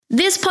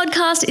This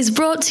podcast is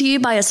brought to you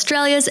by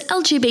Australia's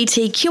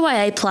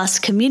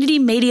LGBTQIA+ community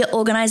media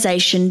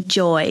organisation,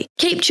 Joy.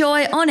 Keep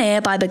Joy on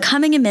air by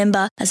becoming a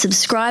member, a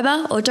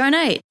subscriber or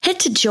donate. Head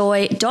to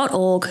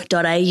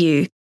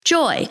joy.org.au.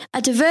 Joy,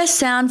 a diverse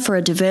sound for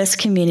a diverse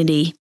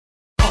community.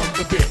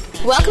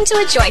 Welcome to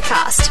a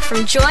Joycast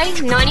from Joy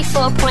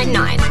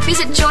 94.9.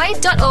 Visit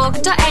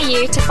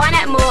joy.org.au to find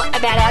out more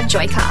about our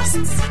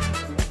Joycasts.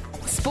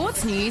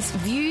 Sports news,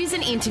 views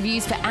and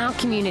interviews for our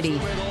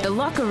community. The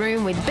Locker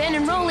Room with Ben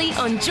and Rolly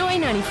on Joy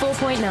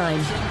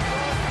 94.9.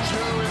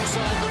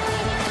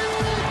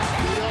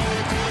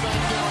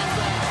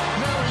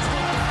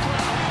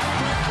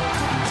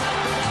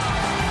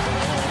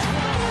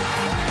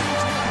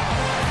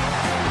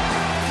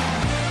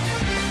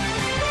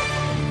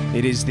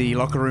 It is the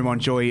Locker Room on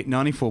Joy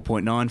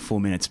 94.9, 4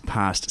 minutes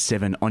past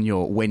 7 on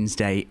your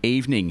Wednesday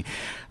evening.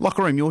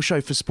 Locker Room, your show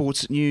for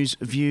sports news,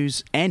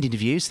 views and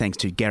interviews. Thanks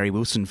to Gary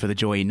Wilson for the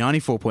Joy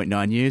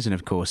 94.9 news and,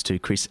 of course, to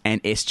Chris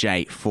and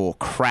SJ for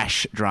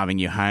Crash driving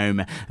you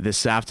home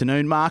this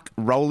afternoon. Mark,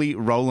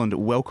 Roland,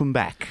 welcome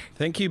back.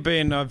 Thank you,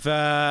 Ben. It's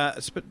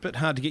a bit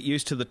hard to get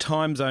used to the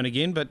time zone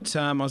again, but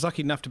I was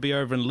lucky enough to be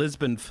over in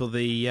Lisbon for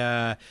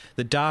the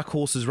Dark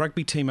Horses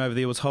rugby team over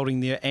there was holding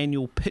their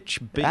annual beach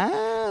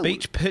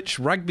pitch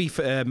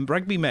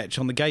rugby match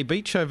on the gay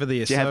beach over there.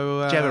 Did you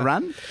have a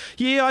run?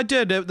 Yeah, I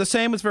did. The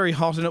sand was very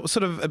hot and it was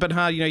sort of a bit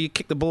hard. You know, you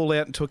kick the ball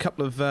out into a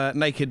couple of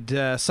naked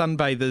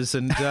sunbathers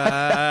and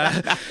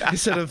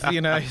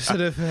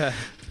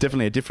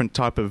Definitely a different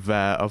type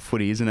of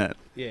footy, isn't it?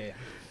 Yeah.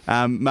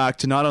 Mark,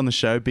 tonight on the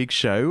show, big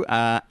show,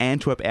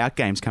 Antwerp Out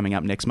Games coming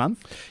up next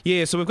month.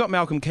 Yeah, so we've got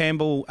Malcolm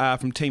Campbell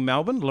from Team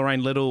Melbourne,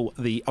 Lorraine Little,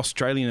 the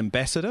Australian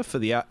ambassador for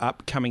the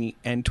upcoming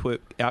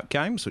Antwerp Out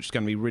Games, which is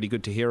going to be really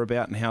good to hear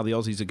about and how the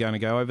Aussies are going to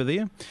go over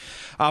there.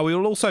 We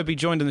will also be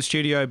joined in the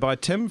studio by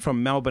Tim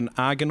from Melbourne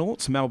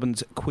Argonauts,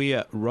 Melbourne's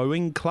queer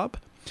rowing club.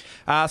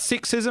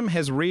 Sexism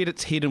has reared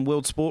its head in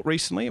world sport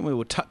recently, and we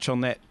will touch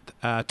on that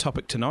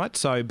topic tonight.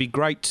 So it'd be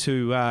great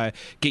to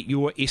get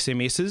your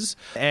SMSs.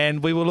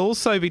 And we will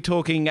also be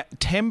talking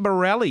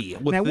Tamborelli.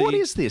 What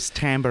is this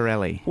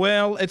Tamborelli?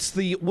 Well, it's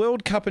the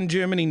World Cup in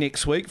Germany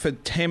next week for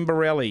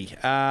Tamborelli.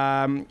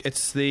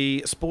 It's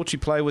the sport you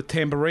play with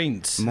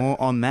tambourines.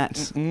 More on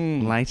that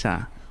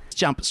later. Let's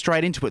jump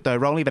straight into it, though.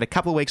 Rolly, but a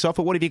couple of weeks off.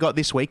 But what have you got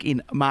this week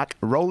in Mark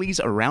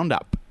Rowley's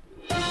Roundup?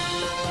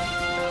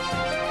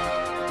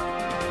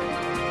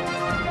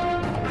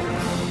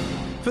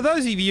 For those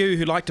of you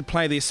who like to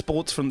play their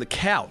sports from the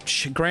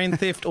couch, Grand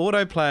Theft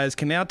Auto players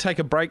can now take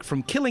a break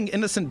from killing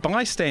innocent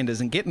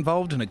bystanders and get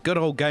involved in a good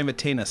old game of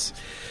tennis.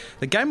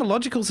 The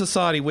Gameological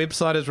Society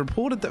website has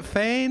reported that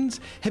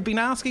fans have been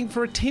asking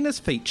for a tennis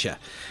feature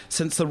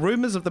since the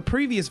rumours of the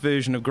previous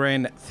version of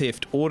Grand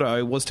Theft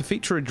Auto was to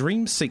feature a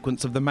dream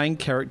sequence of the main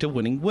character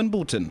winning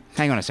Wimbledon.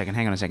 Hang on a second.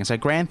 So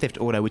Grand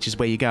Theft Auto, which is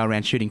where you go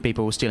around shooting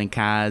people, stealing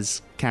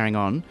cars, carrying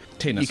on.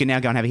 Tennis. You can now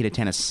go and have a hit of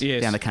tennis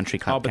down the country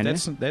club. Oh, but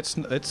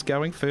that's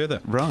going further.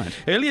 Right.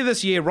 Earlier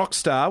this year,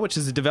 Rockstar, which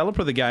is the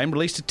developer of the game,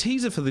 released a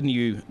teaser for the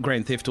new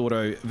Grand Theft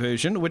Auto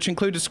version, which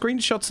included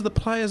screenshots of the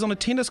players on a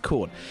tennis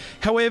court.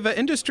 However,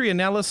 industry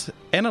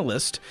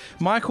analyst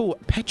Michael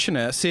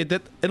Pachner said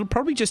that it'll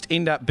probably just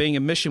end up being a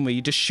mission where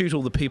you just shoot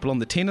all the people on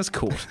the tennis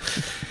court.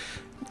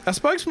 A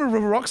spokesman of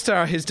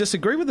Rockstar has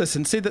disagreed with this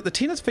and said that the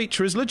tennis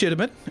feature is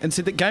legitimate and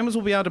said that gamers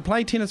will be able to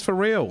play tennis for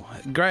real.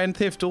 Grand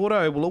Theft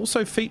Auto will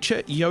also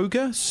feature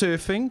yoga,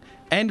 surfing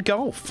and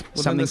golf.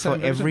 Something for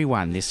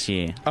everyone this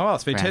year. Oh,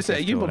 it's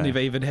fantastic. You wouldn't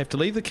even have to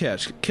leave the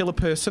couch. Kill a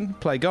person,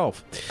 play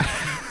golf.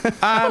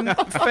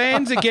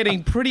 Fans are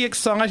getting pretty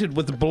excited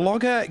with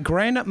blogger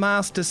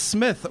Grandmaster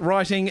Smith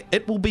writing,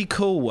 "It will be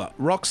cool.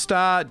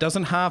 Rockstar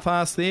doesn't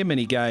half-ass their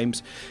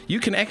mini-games. You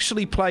can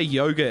actually play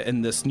yoga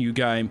in this new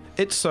game.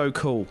 It's so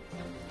cool."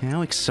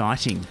 How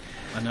exciting.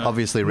 I know.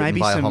 Obviously written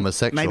by a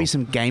homosexual. Maybe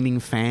some gaming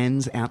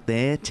fans out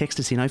there. Text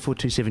us in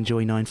 0427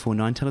 Joy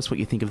 949. Tell us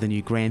what you think of the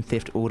new Grand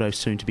Theft Auto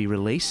soon to be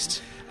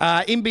released.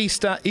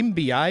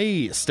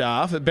 NBA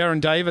staff Baron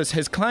Davis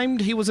has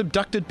claimed he was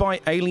abducted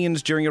by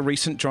aliens during a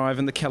recent drive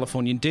in the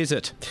Californian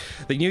desert.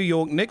 The New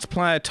York Knicks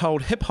player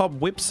told hip-hop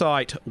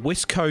website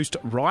West Coast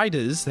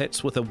Riders,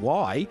 that's with a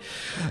Y,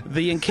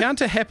 the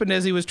encounter happened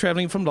as he was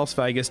travelling from Las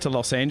Vegas to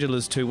Los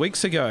Angeles 2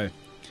 weeks ago.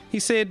 He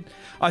said,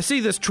 "I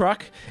see this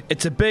truck.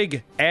 It's a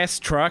big ass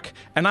truck."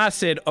 And I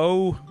said,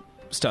 "Oh,"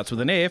 starts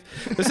with an F,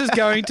 "this is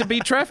going to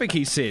be traffic,"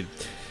 he said.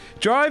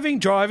 Driving,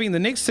 the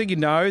next thing you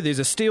know, there's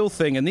a steel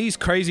thing, and these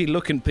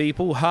crazy-looking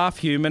people,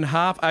 half-human,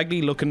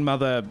 half-ugly-looking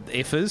mother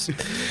effers,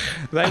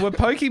 they were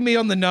poking me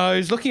on the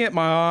nose, looking at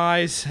my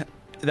eyes.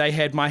 They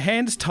had my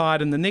hands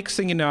tied, and the next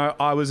thing you know,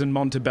 I was in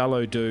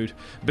Montebello, dude.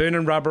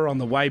 Burning rubber on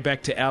the way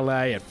back to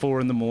LA at 4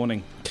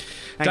 a.m.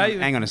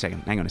 Hang on a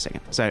second.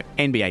 So,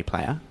 NBA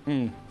player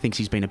thinks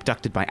he's been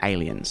abducted by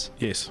aliens.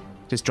 Yes.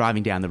 Just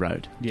driving down the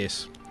road.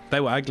 Yes. They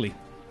were ugly.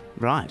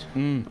 Right.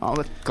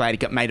 Oh,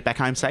 glad he made it back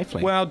home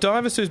safely. Well,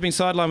 Divers, who's been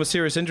sidelined with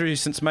serious injuries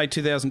since May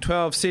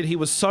 2012, said he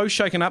was so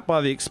shaken up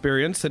by the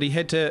experience that he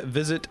had to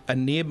visit a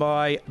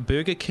nearby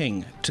Burger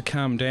King to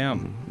calm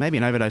down. Maybe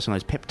an overdose on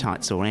those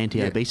peptides or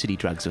anti-obesity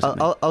drugs or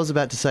something. I was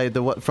about to say,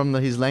 from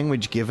his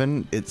language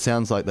given, it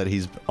sounds like that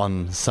he's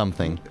on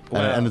something,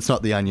 and it's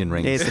not the onion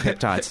rings. There's the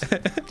peptides,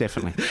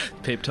 definitely.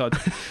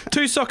 Peptides.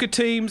 Two soccer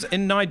teams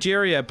in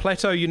Nigeria,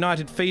 Plateau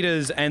United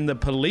Feeders and the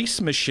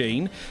Police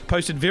Machine,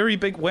 posted very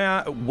big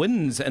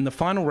wins in the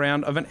final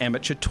round of an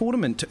amateur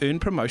tournament to earn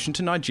promotion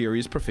to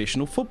Nigeria's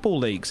professional football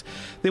leagues.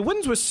 Their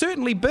wins were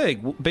certainly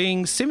big,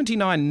 being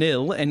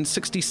 79-0 and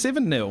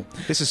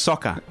 67-0. This is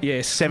soccer?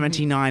 Yes.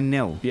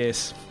 79-0?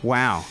 Yes.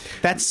 Wow.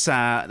 That's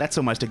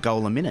almost a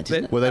goal a minute,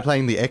 isn't it? Were they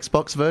playing the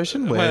Xbox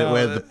version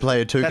where the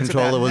player 2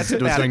 controller was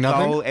doing nothing? A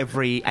goal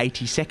every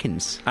 80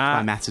 seconds, if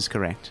my maths is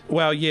correct.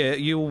 Well, yeah,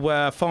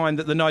 you'll find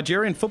that the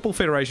Nigerian Football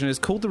Federation has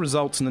called the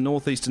results in the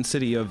northeastern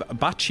city of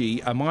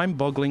Abachi a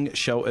mind-boggling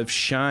show of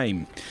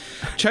shame.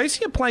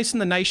 Chasing a place in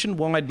the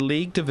nationwide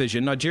league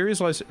division,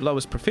 Nigeria's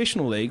lowest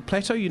professional league,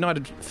 Plateau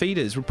United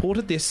Feeders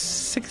reported their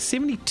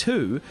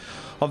 72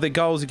 of their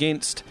goals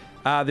against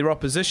their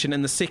opposition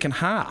in the second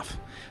half.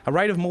 A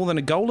rate of more than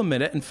a goal a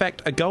minute. In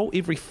fact, a goal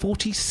every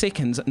 40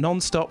 seconds,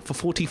 non-stop for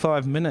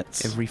 45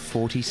 minutes. Every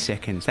 40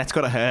 seconds. That's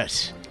got to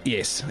hurt.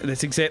 Yes,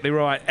 that's exactly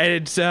right.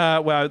 And,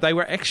 they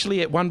were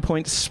actually at one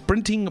point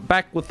sprinting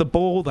back with the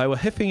ball. They were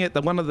hipping it.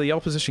 One of the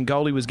opposition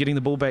goalie was getting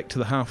the ball back to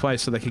the halfway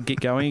so they could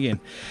get going again.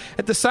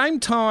 At the same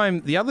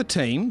time, the other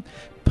team,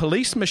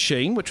 Police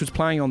Machine, which was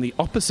playing on the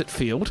opposite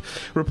field,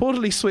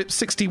 reportedly swept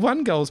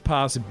 61 goals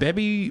past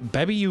Babiuaro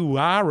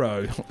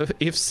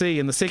FC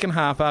in the second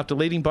half after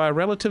leading by a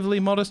relatively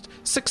modest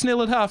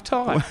 6-0 at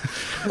half-time.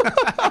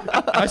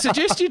 I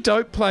suggest you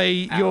don't play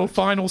your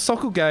final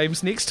soccer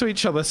games next to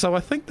each other, so I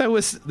think there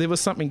was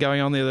something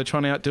going on there. They're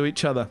trying to outdo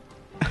each other.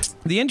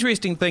 The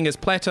interesting thing is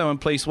Plateau and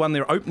Police won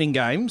their opening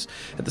games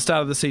at the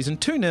start of the season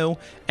 2-0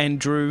 and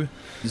drew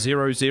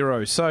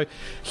 0-0. So,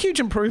 huge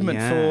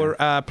improvement for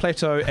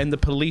Plateau and the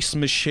Police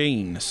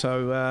Machine.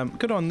 So,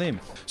 good on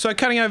them. So,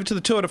 cutting over to the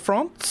Tour de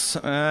France,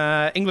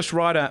 English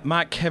rider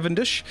Mark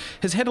Cavendish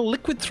has had a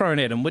liquid thrown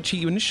at him, which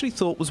he initially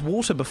thought was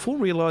water before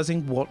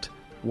realising what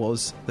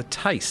was the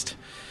taste.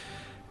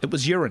 It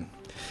was urine.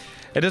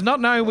 It is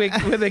not known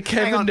whether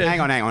Cavendish...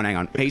 Hang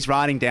on. He's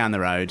riding down the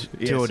road,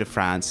 yes. Tour de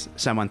France.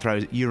 Someone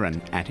throws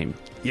urine at him.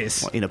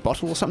 Yes. What, in a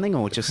bottle or something,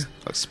 or just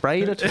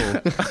sprayed it? Or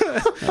a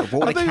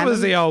water I think cannon? It was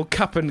the old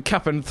cup and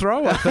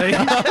throw, I think.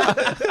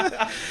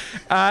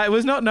 It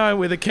was not known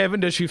whether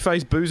Cavendish, who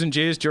faced boos and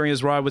jeers during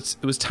his ride,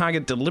 was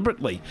targeted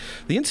deliberately.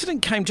 The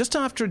incident came just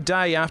after a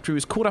day after he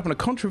was caught up in a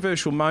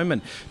controversial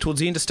moment towards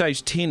the end of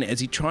stage 10 as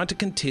he tried to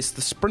contest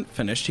the sprint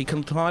finish. He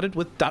collided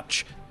with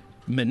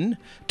Dutchman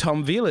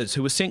Tom Velers,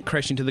 who was sent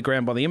crashing to the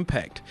ground by the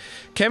impact.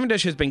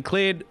 Cavendish has been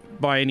cleared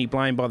by any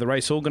blame by the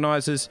race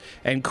organisers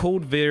and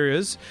called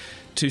Velers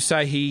to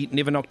say he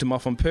never knocked him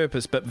off on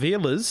purpose, but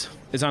Velers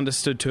is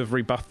understood to have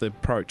rebuffed the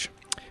approach.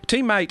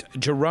 Teammate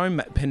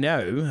Jerome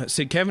Pinot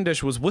said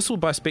Cavendish was whistled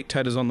by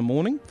spectators on the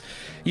morning.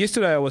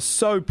 Yesterday I was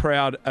so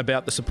proud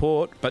about the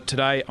support, but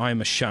today I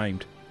am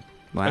ashamed.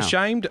 Wow.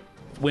 Ashamed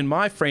when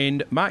my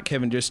friend Mark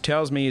Cavendish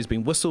tells me he's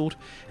been whistled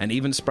and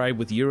even sprayed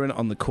with urine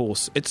on the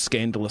course. It's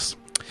scandalous.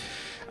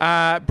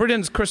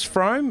 Britain's Chris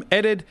Froome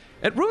added,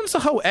 it ruins the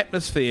whole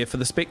atmosphere for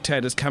the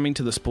spectators coming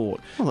to the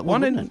sport.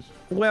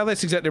 Well,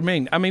 that's exactly what I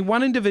mean. I mean,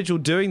 one individual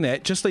doing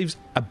that just leaves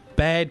a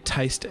bad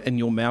taste in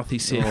your mouth, he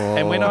said. Oh.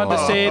 And went on to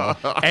say,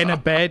 and a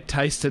bad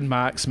taste in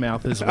Mark's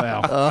mouth as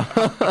well.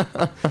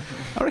 I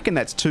reckon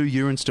that's 2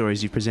 urine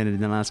stories you've presented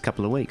in the last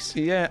couple of weeks.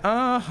 Yeah,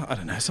 I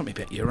don't know, something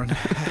about urine.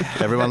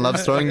 Everyone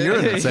loves throwing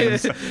urine, it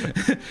seems.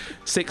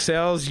 Sex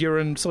sells,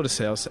 urine sort of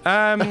sells.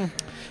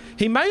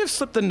 He may have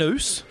slipped the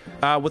noose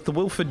with the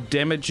Wilford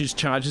damages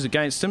charges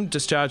against him,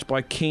 discharged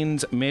by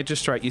Cairns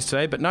magistrate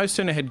yesterday, but no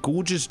sooner had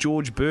gorgeous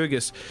George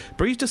Burgess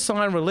breathed a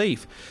sigh of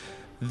relief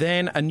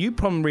than a new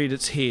problem reared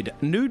its head.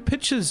 Nude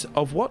pictures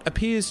of what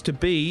appears to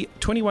be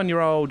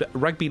 21-year-old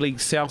Rugby League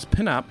South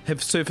pin-up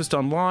have surfaced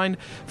online,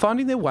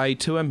 finding their way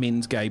to a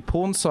men's gay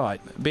porn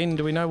site. Ben,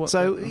 do we know what...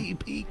 So,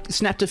 he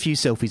snapped a few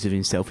selfies of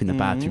himself in the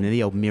bathroom,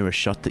 the old mirror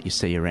shot that you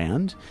see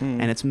around,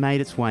 and it's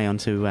made its way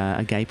onto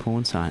a gay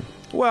porn site.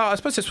 Well, I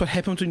suppose that's what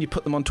happens when you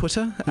put them on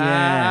Twitter.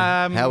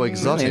 Yeah. How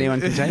exotic.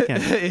 Anyone can take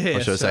it. Yeah,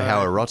 or should I say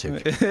how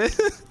erotic?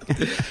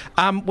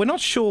 We're not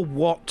sure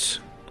what...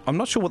 I'm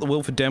not sure what the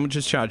Wilford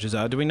damages charges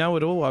are. Do we know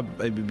at all?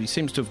 He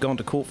seems to have gone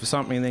to court for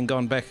something and then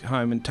gone back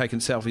home and taken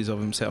selfies of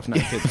himself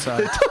naked.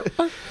 So,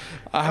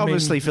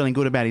 obviously feeling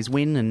good about his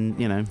win and,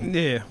 you know...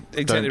 Yeah,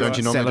 exactly don't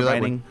you normally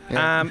celebrating. Do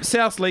that yeah.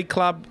 South League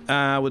Club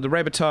with the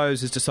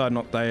Rabbitohs has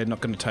decided they're not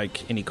going to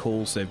take any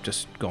calls. They've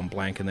just gone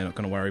blank and they're not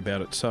going to worry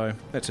about it. So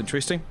that's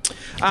interesting.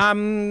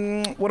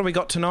 What have we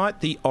got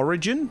tonight? The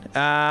Origin.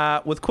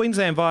 With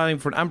Queensland vying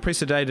for an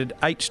unprecedented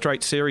 8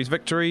 straight series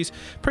victories,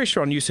 pressure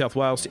on New South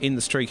Wales to end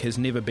the streak has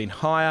never been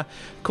higher.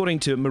 According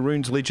to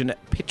Maroons legend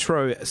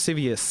Petro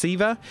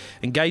Siva,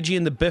 engaging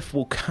in the biff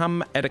will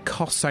come at a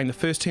cost, saying the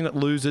first team that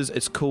loses,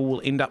 it's cool,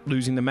 end up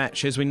losing the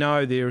match. As we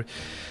know,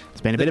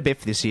 It's been a bit of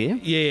biff this year.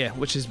 Yeah,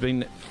 which has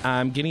been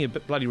getting a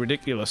bit bloody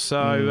ridiculous.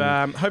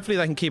 So hopefully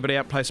they can keep it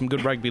out, play some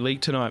good rugby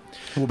league tonight.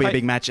 It will be a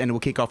big match, and it will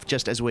kick off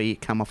just as we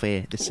come off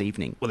air this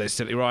evening. Well, that's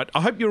certainly right.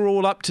 I hope you're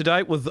all up to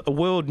date with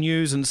world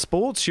news and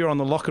sports. You're on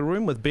the Locker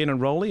Room with Ben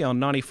and Rolly on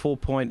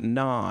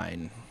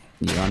 94.9.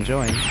 You're on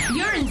Joy.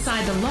 You're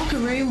inside the locker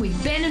room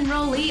with Ben and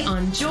Rolly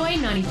on Joy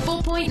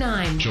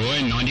 94.9. Joy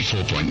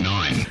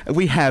 94.9.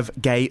 We have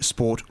gay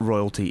sport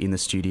royalty in the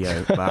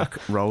studio, Mark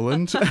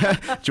Rowland.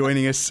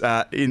 Joining us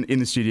in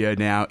the studio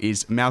now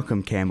is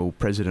Malcolm Campbell,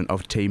 President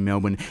of Team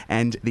Melbourne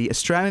and the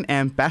Australian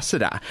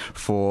Ambassador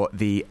for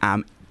the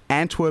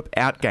Antwerp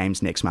Out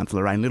Games next month.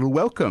 Lorraine Little,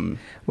 welcome.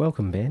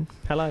 Welcome, Ben.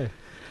 Hello.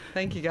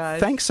 Thank you, guys.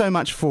 Thanks so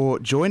much for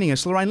joining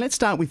us. Lorraine, let's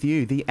start with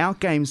you. The Out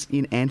Games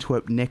in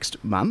Antwerp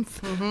next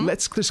month. Mm-hmm.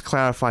 Let's just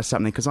clarify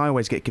something, because I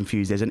always get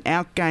confused. There's an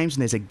Out Games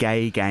and there's a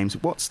Gay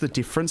Games. What's the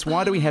difference?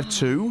 Why do we have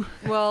two?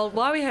 Well,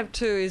 why we have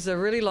two is a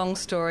really long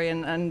story,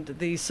 and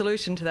the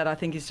solution to that, I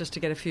think, is just to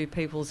get a few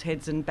people's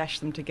heads and bash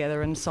them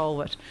together and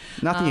solve it.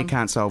 Nothing you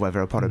can't solve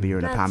over a pot of beer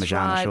and a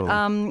Parmesan,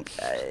 surely.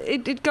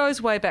 It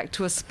goes way back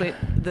to a split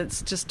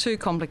that's just too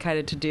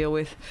complicated to deal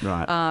with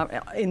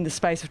in the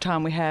space of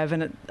time we have,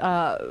 and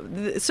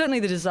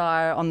certainly the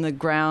desire on the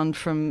ground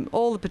from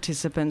all the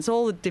participants,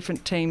 all the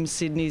different teams,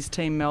 Sydney's,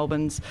 Team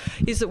Melbourne's,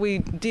 is that we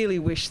dearly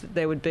wish that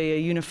there would be a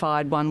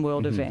unified one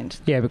world event.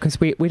 Yeah, because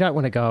we don't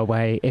want to go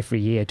away every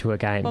year to a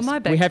Games. Well, my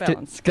bank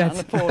balance can't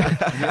afford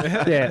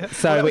it. Yeah,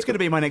 so that was going to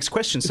be my next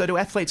question. So do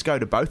athletes go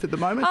to both at the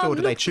moment, or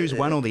do they choose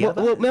one or the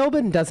other? Well,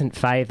 Melbourne doesn't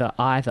favour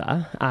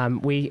either.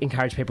 We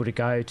encourage people to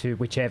go to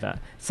whichever.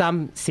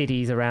 Some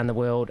cities around the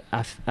world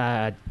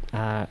are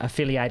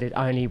affiliated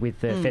only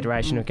with the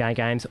Federation of Gay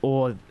Games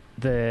or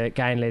the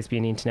Gay and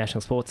Lesbian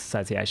International Sports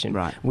Association,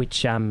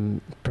 which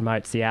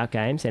promotes the Out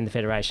Games, and the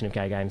Federation of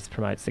Gay Games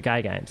promotes the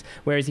Gay Games.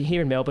 Whereas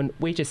here in Melbourne,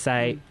 we just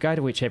say, go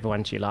to whichever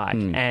ones you like.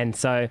 And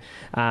so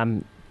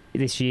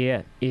this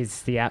year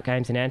is the Out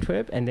Games in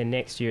Antwerp, and then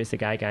next year is the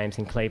Gay Games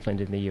in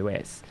Cleveland in the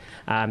US.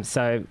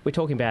 So we're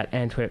talking about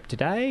Antwerp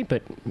today,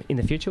 but in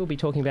the future we'll be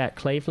talking about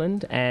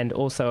Cleveland, and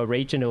also a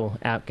regional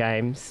Out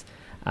Games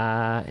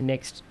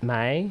next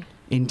May.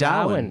 In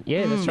Darwin.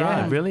 Yeah, that's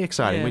right. Yeah, really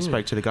exciting. Yeah. We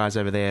spoke to the guys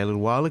over there a little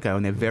while ago,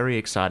 and they're very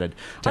excited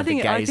to have the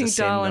gays I think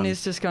ascend Darwin on.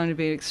 is just going to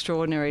be an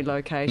extraordinary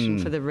location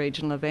for the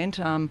regional event.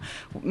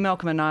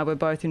 Malcolm and I were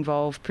both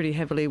involved pretty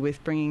heavily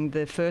with bringing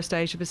the first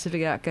Asia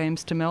Pacific Out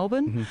Games to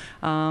Melbourne,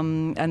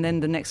 and then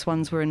the next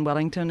ones were in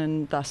Wellington,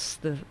 and thus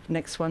the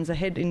next ones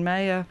ahead in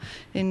May are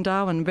in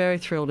Darwin. Very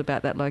thrilled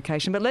about that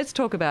location. But let's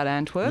talk about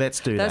Antwerp.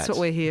 Let's do That's that. what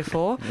we're here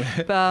for.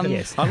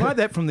 Yes. I like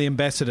that from the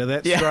ambassador.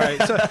 That's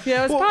great. So,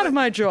 Yeah, it's part of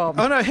my job.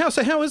 I know.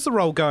 So how is the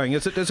role going?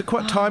 Is it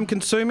quite time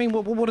consuming?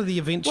 What are the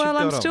events you've got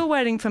Well, I'm on? still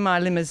waiting for my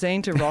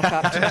limousine to rock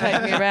up to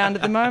take me around.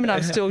 At the moment,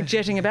 I'm still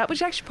jetting about,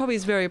 which actually probably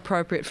is very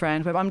appropriate for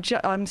Antwerp.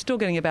 I'm still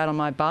getting about on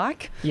my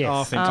bike. Yes.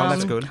 Oh, fantastic.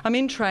 That's good. I'm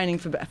in training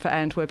for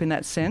Antwerp in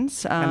that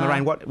sense. And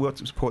Lorraine, what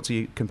sports are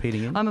you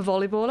competing in? I'm a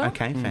volleyballer.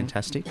 Okay,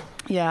 fantastic.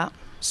 Yeah.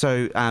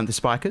 So the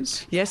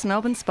Spikers? Yes,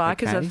 Melbourne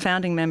Spikers, Okay. a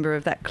founding member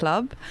of that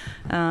club.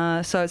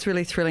 So it's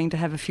really thrilling to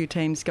have a few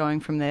teams going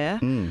from there.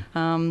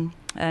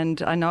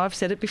 And I know I've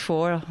said it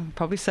before, I'll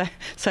probably say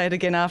it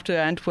again after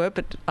Antwerp,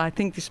 but I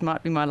think this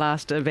might be my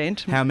last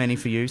event. How many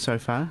for you so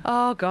far?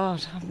 Oh,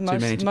 God,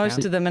 many to most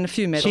count? of them, and a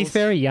few medals. She's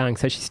very young,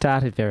 so she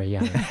started very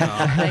young.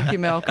 Thank you,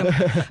 Malcolm.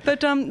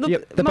 But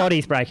look, The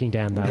body's breaking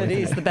down, though. It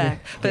isn't is the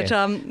back. But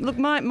look,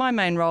 my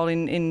main role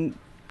in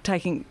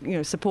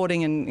taking,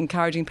 supporting and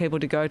encouraging people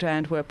to go to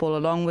Antwerp all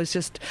along was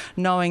just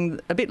knowing,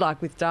 a bit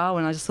like with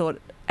Darwin, I just thought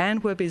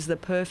Antwerp is the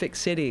perfect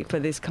city for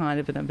this kind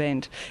of an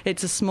event.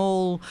 It's a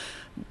small,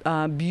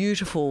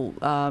 beautiful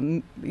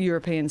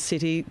European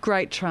city,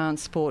 great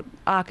transport,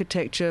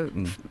 architecture,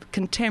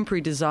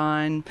 contemporary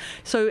design.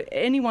 So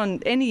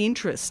any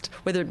interest,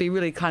 whether it be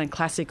really kind of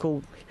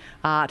classical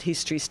art,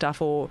 history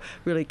stuff, or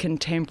really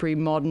contemporary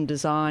modern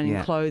design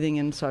and clothing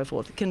and so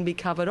forth, can be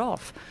covered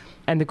off.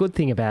 And the good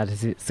thing about it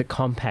is it's a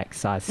compact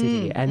size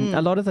city, and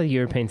a lot of the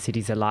European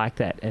cities are like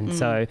that, and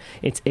so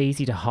it's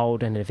easy to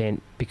hold an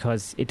event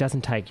because it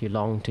doesn't take you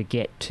long to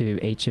get to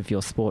each of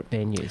your sport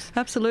venues.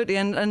 Absolutely,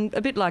 and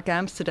a bit like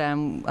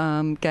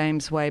Amsterdam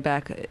Games way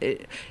back,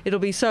 it'll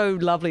be so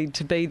lovely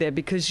to be there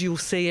because you'll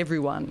see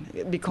everyone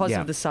because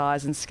of the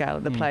size and scale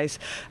of the place.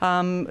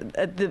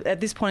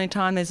 At this point in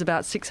time, there's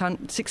about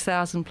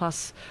 6,000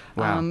 plus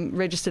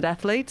registered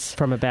athletes.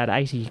 From about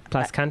 80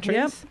 plus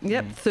countries?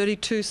 Yep,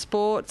 32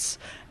 sports.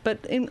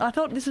 But I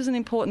thought this was an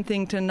important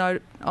thing to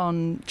note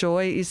on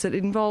Joy, is that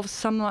it involves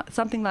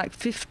something like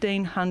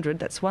 1,500,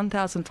 that's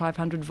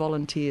 1,500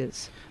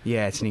 volunteers.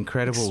 Yeah, it's an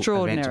incredible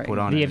event to put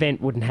on. The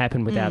event wouldn't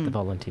happen without the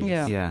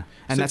volunteers. Yeah.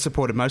 And that's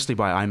supported mostly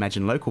by, I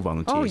imagine, local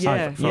volunteers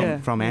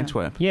from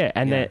Antwerp. Yeah,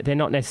 and they're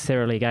not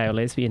necessarily gay or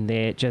lesbian,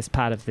 they're just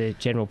part of the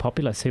general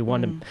populace who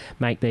want to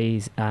make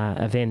these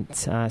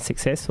events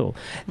successful.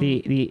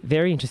 The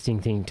very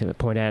interesting thing to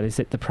point out is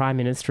that the Prime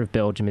Minister of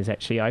Belgium is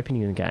actually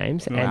opening the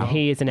Games, and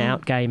he is an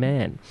out gay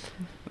man.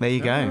 There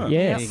you go.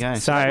 Yes. There you go.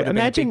 So that would have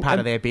imagine been a big part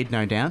of their bid,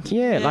 no doubt.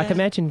 Yeah, like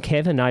imagine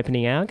Kevin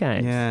opening our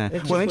games. Yeah. It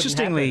just Well, wouldn't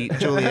interestingly,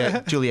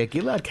 happen. Julia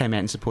Gillard came out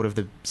in support of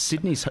the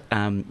Sydney's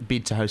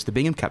bid to host the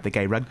Bingham Cup, the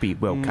Gay Rugby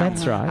World Cup.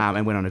 That's right.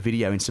 And went on a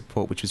video in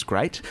support, which was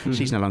great.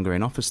 She's no longer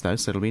in office though,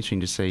 so it'll be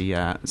interesting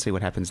to see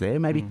what happens there.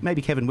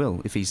 Maybe Kevin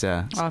will, if he's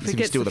if he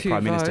gets still a the few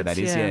Prime Minister. votes,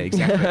 That is, yeah.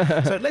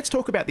 Exactly. So let's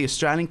talk about the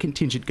Australian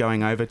contingent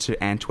going over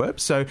to Antwerp.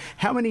 So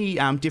how many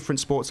different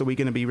sports are we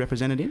going to be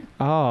represented in?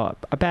 Oh,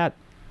 about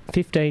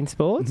 15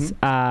 sports,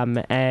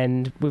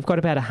 and we've got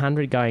about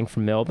 100 going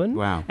from Melbourne.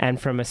 Wow. And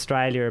from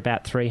Australia,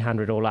 about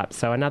 300 all up.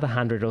 So another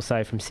 100 or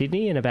so from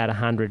Sydney and about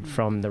 100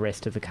 from the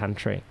rest of the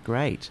country.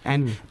 Great.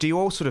 And do you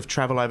all sort of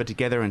travel over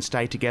together and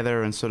stay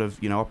together and sort of,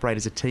 operate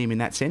as a team in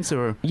that sense?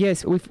 Or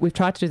Yes, we've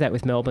tried to do that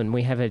with Melbourne.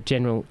 We have a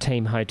general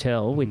team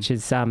hotel, which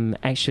is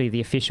actually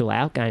the official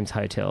Outgames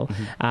hotel.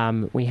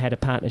 We had a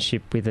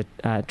partnership with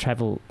a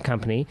travel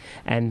company,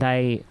 and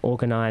they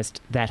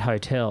organised that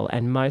hotel,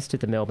 and most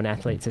of the Melbourne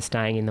athletes are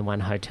staying in the one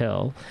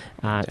hotel.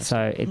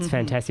 So it's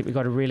fantastic. We've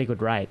got a really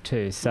good rate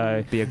too.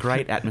 So be a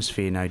great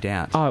atmosphere, no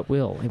doubt. Oh, it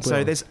will.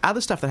 So there's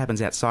other stuff that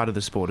happens outside of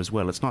the sport as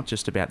well. It's not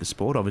just about the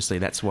sport. Obviously,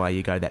 that's why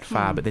you go that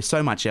far. But there's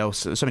so much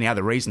else, so many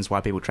other reasons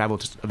why people travel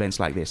to events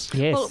like this.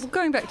 Yes. Well,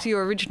 going back to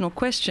your original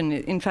question,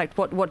 in fact,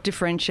 what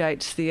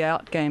differentiates the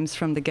Out Games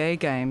from the Gay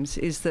Games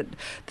is that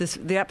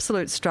the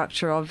absolute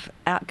structure of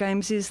Out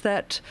Games is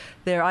that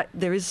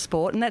there is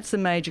sport, and that's the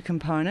major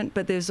component,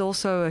 but there's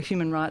also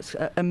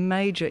a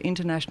major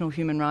international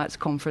human rights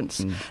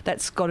conference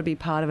that's got to be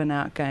part of an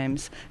Out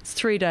Games. It's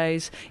 3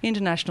 days,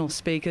 international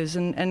speakers,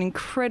 and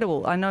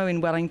incredible. I know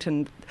in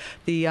Wellington,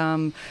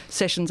 the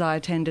sessions I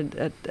attended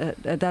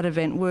at that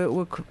event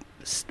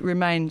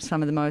remain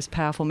some of the most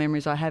powerful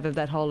memories I have of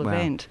that whole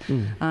event.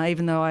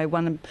 Even though I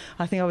won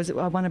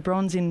a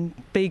bronze in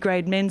B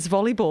grade men's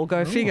volleyball.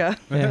 Go figure.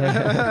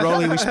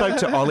 Rolly, we spoke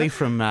to Ollie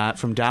from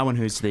Darwin,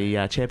 who's the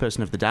chairperson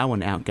of the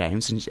Darwin Out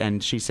Games,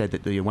 and she said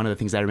that one of the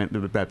things they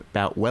remember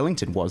about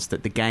Wellington was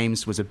that the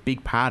games was a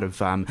big part of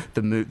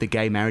the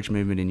gay marriage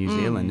movement in New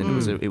Zealand, and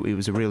it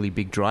was a really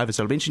big driver.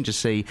 So it'll be interesting to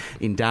see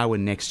in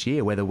Darwin next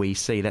year whether we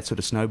see that sort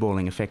of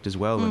snowballing effect as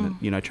well,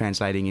 and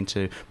translating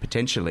into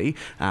potentially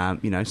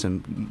some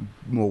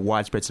more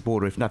widespread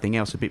support, or if nothing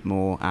else, a bit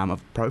more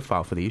of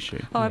profile for the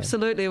issue. Oh,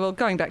 absolutely. Well,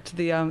 going back to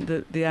the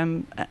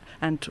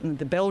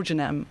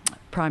Belgian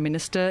Prime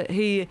Minister,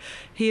 he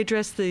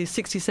addressed the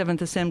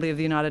 67th Assembly of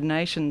the United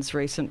Nations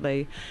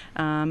recently,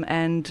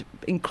 and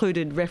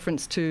included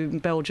reference to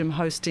Belgium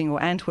hosting,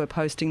 or Antwerp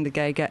hosting,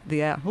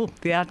 the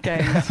Out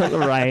Games.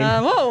 Lorraine.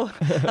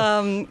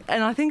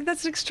 And I think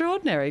that's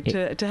extraordinary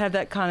to have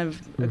that kind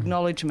of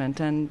acknowledgement.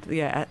 And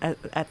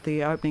at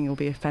the opening it'll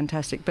be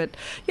fantastic. But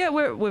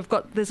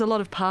there's a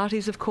lot of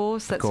parties, of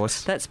course.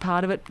 That's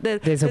part of it.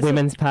 There's a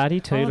women's party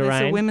too, Lorraine.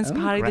 There's a women's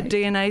party, great.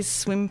 the DNA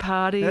swim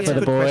party. That's For a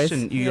the good boys.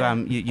 question.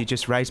 You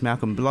just raised,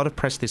 Malcolm. A lot of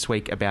press this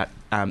week about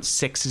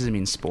sexism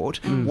in sport.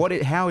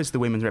 How is the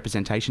women's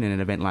representation in an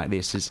event like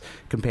this as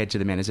compared to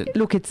the men? Is it?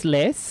 Look, it's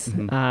less,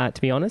 to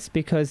be honest,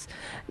 because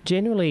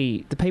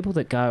generally the people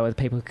that go are the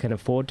people who can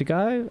afford to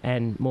go,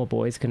 and more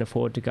boys can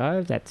afford to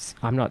go.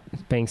 I'm not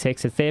being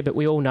sexist there, but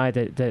we all know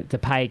the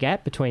pay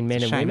gap between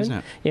men and women. Isn't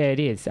it? Yeah, it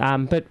is.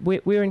 But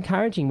we're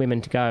encouraging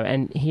women to go,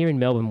 and here in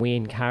Melbourne we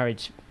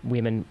encourage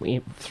women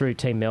through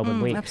Team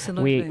Melbourne.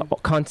 Absolutely. We're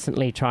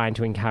constantly trying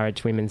to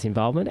encourage women's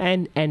involvement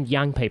and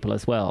young people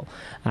as well,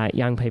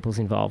 young people's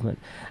involvement.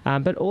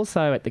 But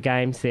also at the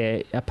Games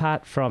there,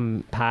 apart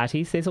from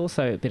parties, there's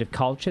also a bit of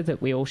culture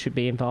that we all should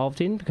be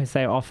involved in, because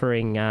they're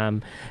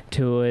offering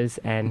tours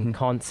and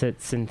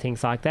concerts and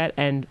things like that.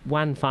 And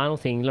one final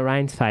thing,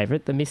 Lorraine's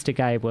favourite, the Mr.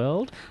 Gay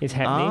World is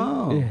happening.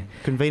 Oh,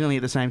 conveniently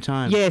at the same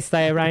time. Yes,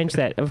 they arranged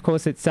that. Of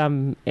course, it's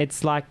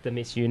like the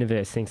Miss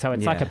Universe thing, so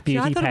it's like a beauty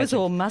I thought pageant. it was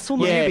all muscle.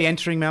 Will you be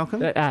entering, Malcolm?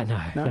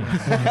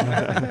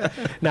 No.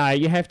 No,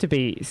 you have to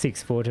be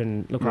 6 foot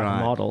and look like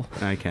a model.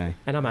 Okay.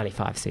 And I'm only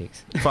 5'6".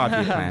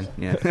 5-year plan,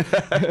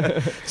 yeah.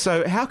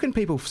 So how can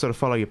people sort of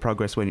follow your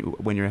progress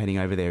when you're heading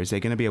over there? Is there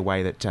going to be a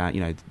way that,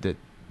 that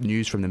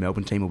news from the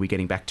Melbourne team will be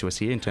getting back to us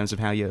here in terms of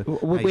how you're...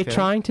 We're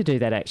trying to do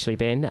that actually,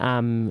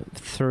 Ben,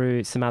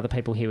 through some other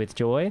people here with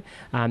Joy.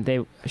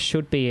 There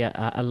should be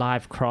a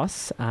live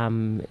cross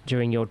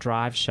during your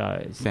drive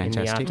shows in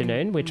the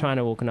afternoon. We're trying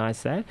to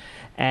organise that.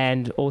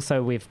 And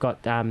also we've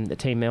got the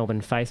Team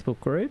Melbourne Facebook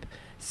group,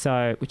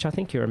 which I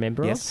think you're a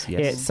member of. Yes.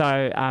 Yeah,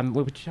 so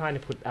we're trying to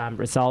put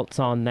results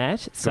on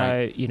that.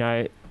 So,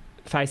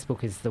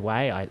 Facebook is the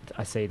way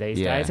I see these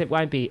days. It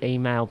won't be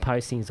email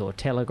postings or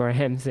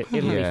telegrams. It'll be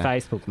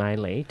Facebook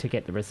mainly to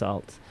get the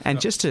results.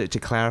 And just to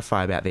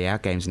clarify about the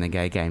Out Games and the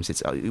Gay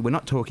Games, we're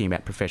not talking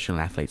about professional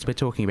athletes. We're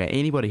talking about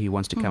anybody who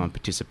wants to come and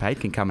participate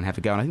can come and have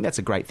a go. And I think that's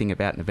a great thing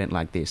about an event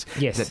like this.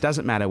 Yes. It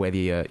doesn't matter whether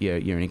you're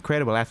an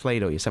incredible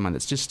athlete, or you're someone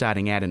that's just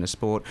starting out in a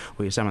sport,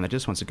 or you're someone that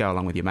just wants to go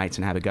along with your mates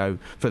and have a go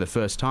for the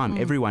first time.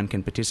 Everyone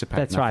can participate.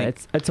 That's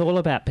right. It's all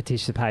about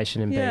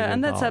participation and being involved.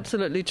 And that's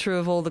absolutely true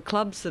of all the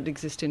clubs that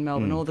exist in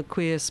Melbourne, all the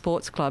queer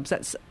sports clubs.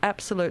 That's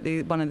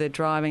absolutely one of their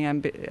driving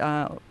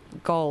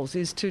goals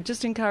is to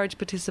just encourage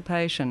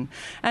participation.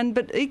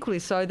 But equally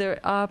so, there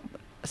are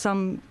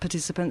some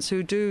participants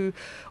who do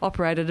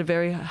operate at a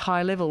very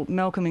high level,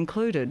 Malcolm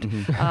included.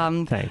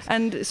 Thanks.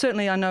 And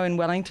certainly I know in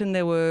Wellington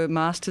there were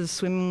masters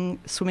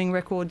swimming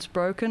records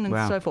broken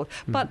and so forth.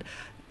 But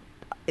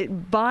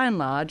by and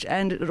large,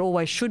 and it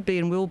always should be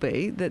and will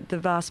be, that the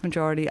vast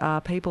majority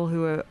are people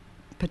who are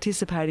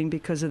participating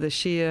because of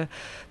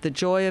the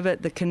joy of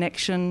it, the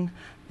connection,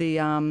 the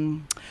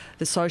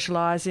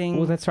socialising.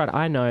 Well, that's right.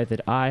 I know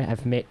that I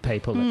have met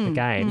people at the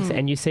games,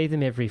 and you see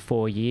them every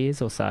 4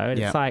 years or so. And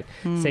it's like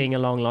seeing a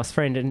long-lost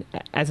friend. And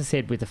as I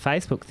said with the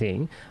Facebook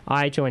thing,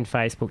 I joined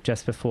Facebook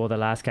just before the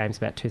last games,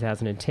 about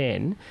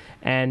 2010,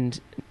 and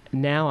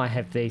now I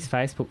have these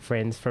Facebook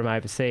friends from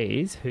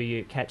overseas who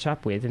you catch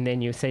up with, and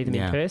then you see them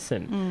in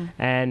person,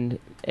 and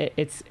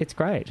it's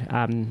great.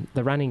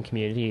 The running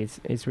community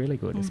is really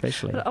good,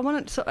 especially. But I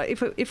wanted, so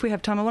if we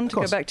have time, I wanted to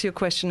go back to your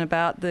question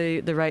about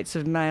the rates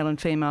of male and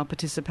female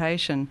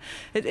participation.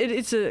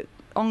 It's a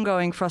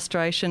ongoing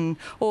frustration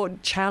or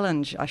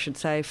challenge, I should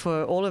say,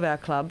 for all of our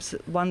clubs,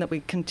 one that we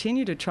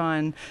continue to try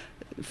and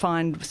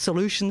find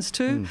solutions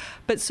to.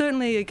 But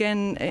certainly,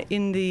 again,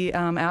 in the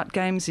out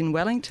games in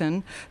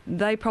Wellington,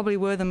 they probably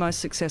were the most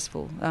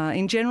successful.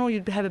 In general,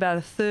 you'd have about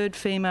a third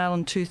female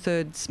and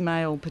 2/3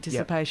 male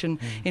participation.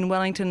 In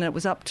Wellington, it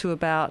was up to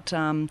about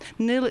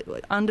nearly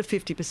under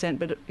 50%,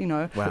 but,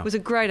 it was a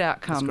great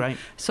outcome. That's great.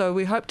 So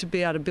we hope to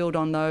be able to build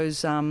on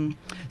those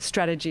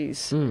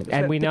strategies,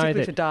 and we know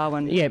that for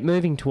Darwin. Yeah,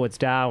 moving towards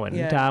Darwin,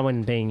 Yeah.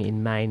 Darwin being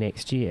in May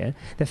next year,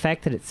 the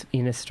fact that it's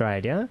in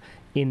Australia,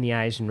 in the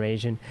Asian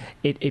region,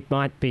 it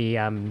might be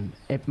a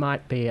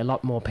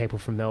lot more people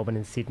from Melbourne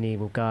and Sydney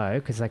will go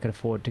because they can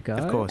afford to go.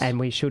 Of course. And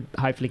we should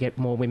hopefully get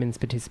more women's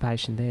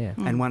participation there.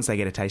 And once they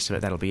get a taste of it,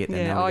 that'll be it.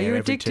 Then Yeah. they'll be You're there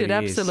every 2 addicted.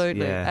 years.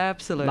 Absolutely, Yeah.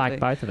 absolutely.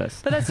 Like both of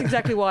us. But that's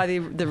exactly why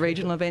the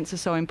regional events are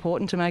so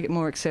important, to make it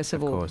more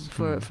accessible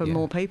for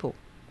more people.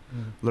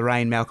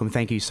 Lorraine, Malcolm,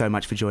 thank you so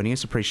much for joining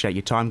us. Appreciate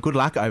your time. Good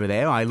luck over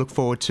there. I look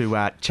forward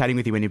to chatting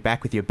with you when you're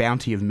back with your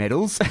bounty of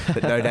medals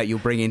that no doubt you'll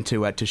bring in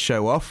to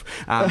show off.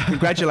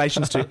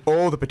 Congratulations to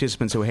all the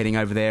participants who are heading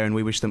over there, and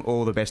we wish them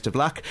all the best of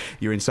luck.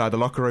 You're inside the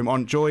locker room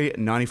on Joy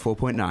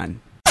 94.9.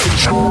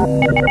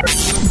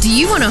 Do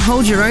you want to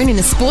hold your own in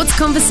a sports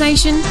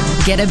conversation?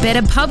 Get a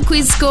better pub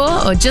quiz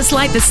score, or just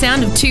like the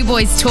sound of two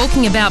boys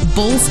talking about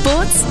ball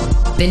sports?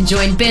 Then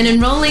join Ben and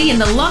Rolly in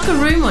the locker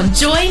room on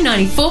Joy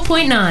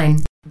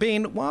 94.9.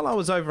 Ben, while I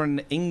was over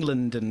in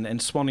England and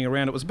swanning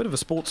around, it was a bit of a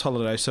sports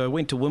holiday, so I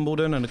went to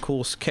Wimbledon and, of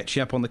course, catching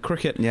up on the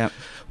cricket. Yeah.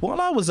 While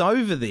I was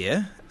over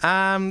there,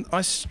 I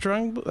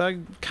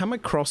come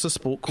across a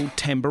sport called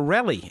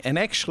Tamborelli, and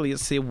actually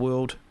it's their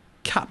World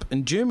Cup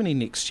in Germany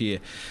next year.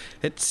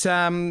 It's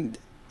a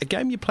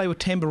game you play with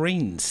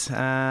tambourines,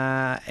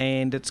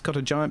 and it's got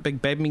a giant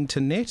big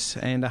badminton net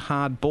and a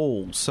hard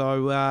ball.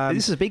 So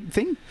This is a big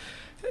thing?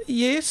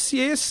 Yes.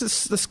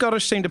 The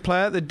Scottish seem to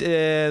play it.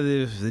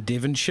 The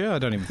Devonshire. I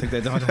don't even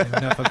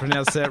know if I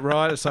pronounced that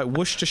right. It's like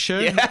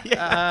Worcestershire.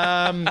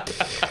 Yeah.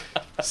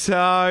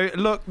 So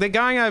look, they're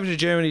going over to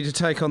Germany to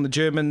take on the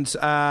Germans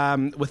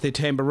with their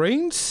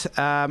tambourines.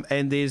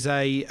 And there's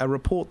a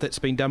report that's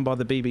been done by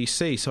the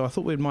BBC. So I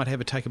thought we might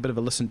take a bit of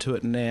a listen to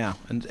it now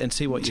and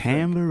see what you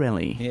think.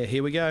 Tamborelli. Yeah,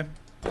 here we go.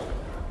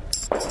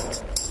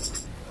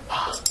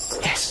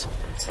 Yes,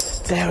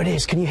 there it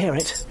is. Can you hear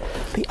it?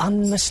 The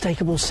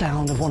unmistakable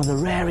sound of one of the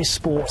rarest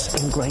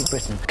sports in Great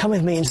Britain. Come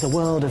with me into the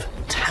world of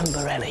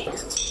Tamborelli.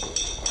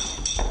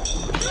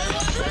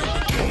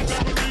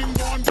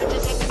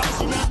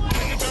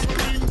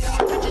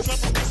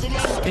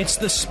 It's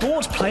the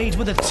sport played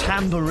with a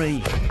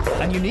tambourine,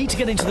 and you need to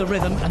get into the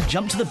rhythm and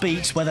jump to the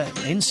beats, whether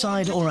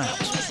inside or out.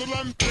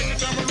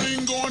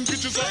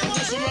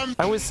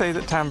 I always say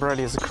that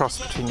Tamborelli is a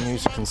cross between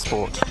music and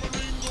sport.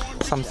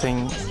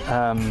 Something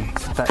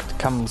that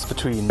comes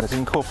between, that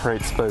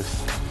incorporates both.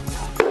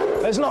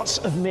 There's lots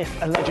of myth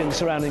and legend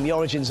surrounding the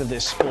origins of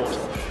this sport.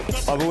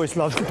 I've always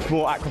loved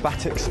more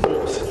acrobatic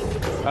sports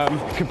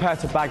compared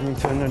to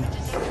badminton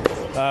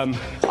and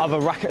other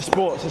racket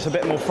sports. It's a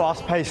bit more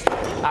fast-paced,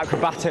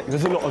 acrobatic.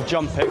 There's a lot of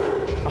jumping,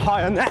 a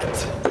higher net,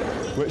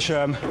 which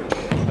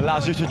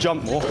allows you to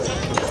jump more.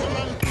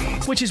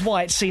 Which is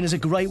why it's seen as a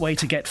great way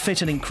to get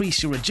fit and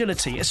increase your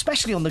agility,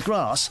 especially on the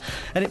grass,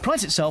 and it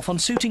prides itself on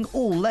suiting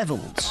all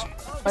levels.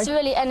 It's a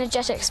really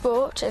energetic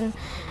sport and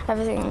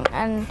everything,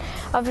 and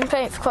I've been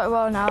playing it for quite a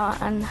while now,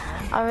 and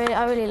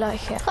I really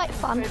like it. It's quite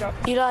fun.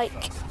 You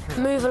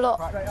move a lot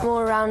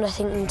more around, I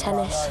think, than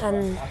tennis,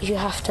 and you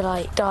have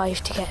to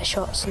dive to get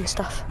shots and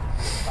stuff.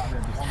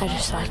 I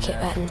just like it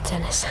better than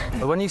tennis.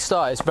 When you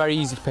start, it's very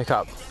easy to pick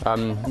up.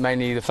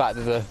 Mainly the fact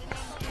that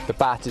the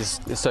bat is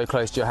so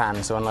close to your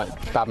hand, so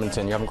unlike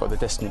badminton, you haven't got the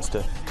distance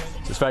to. So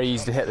it's very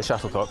easy to hit the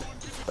shuttlecock.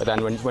 But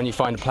then when you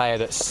find a player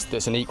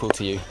that's an equal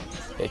to you,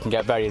 it can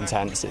get very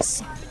intense.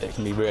 It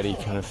can be really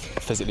kind of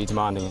physically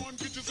demanding.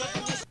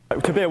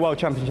 To be a world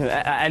champion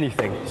at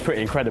anything, it's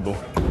pretty incredible.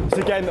 It's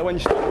a game that when you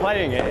start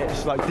playing it,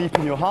 it's deep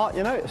in your heart,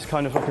 you know? It's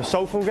kind of like a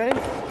soulful game.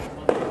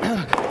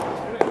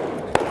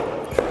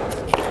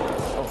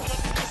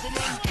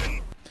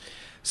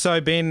 So,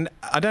 Ben,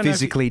 I don't know.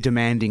 Physically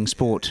demanding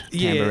sport,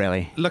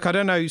 Tamborelli. Look, I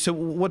don't know. So,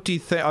 what do you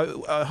think?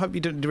 I hope you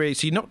didn't read.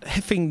 So, you're not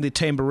hiffing the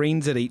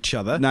tambourines at each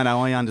other. No,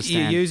 I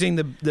understand. You're using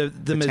them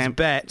as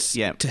bats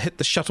yeah. to hit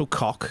the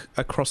shuttlecock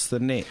across the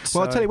net.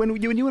 Well, I'll tell you, when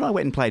you and I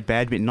went and played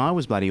badminton, I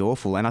was bloody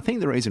awful. And I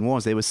think the reason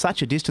was there was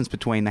such a distance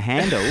between the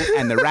handle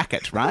and the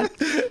racket, right?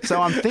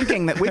 So I'm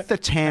thinking that with the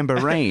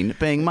tambourine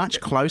being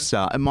much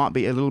closer, it might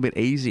be a little bit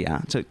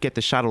easier to get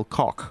the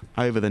shuttlecock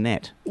over the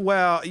net.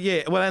 Well,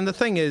 yeah. Well, and the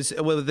thing is,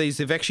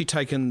 they've actually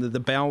taken the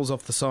bells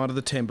off the side of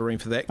the tambourine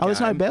for that game. Oh,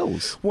 there's no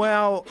bells?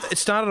 Well, it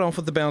started off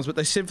with the bells, but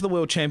they said for the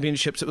World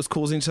Championships it was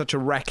causing such a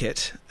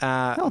racket.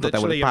 I thought they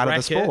were part of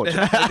the sport.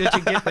 Did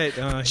you get that?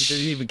 Oh, he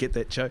didn't even get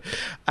that show.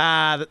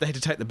 That they had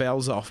to take the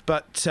bells off.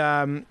 But,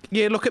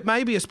 look, it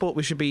may be a sport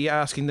we should be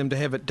asking them to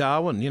have at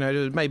Darwin,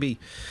 to maybe...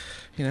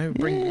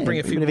 bring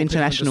a few bit of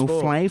international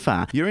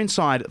flavour. You're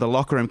inside the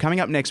locker room. Coming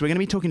up next, we're going to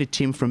be talking to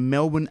Tim from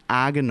Melbourne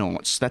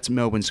Argonauts. That's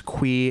Melbourne's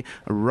queer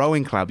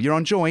rowing club. You're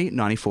on Joy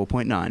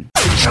 94.9.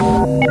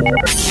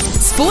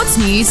 Sports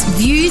news,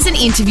 views and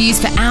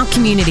interviews for our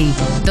community.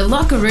 The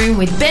Locker Room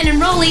with Ben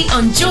and Rolly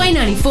on Joy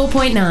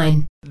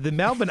 94.9. The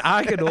Melbourne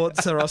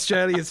Argonauts are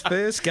Australia's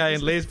first gay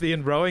and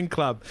lesbian rowing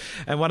club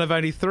and one of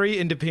only 3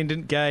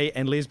 independent gay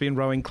and lesbian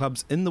rowing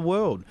clubs in the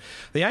world.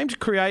 They aim to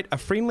create a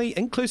friendly,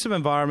 inclusive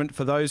environment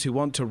for those who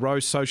want to row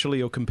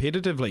socially or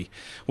competitively.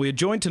 We are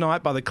joined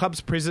tonight by the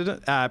club's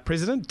president,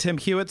 Tim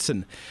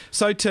Hewitson.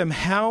 So, Tim,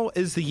 how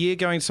is the year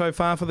going so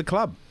far for the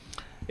club?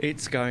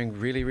 It's going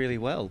really, really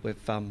well.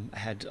 We've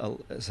had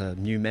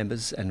new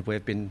members and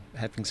we've been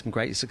having some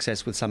great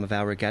success with some of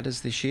our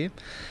regattas this year.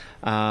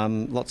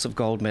 Lots of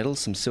gold medals,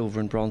 some silver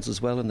and bronze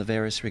as well in the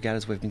various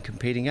regattas we've been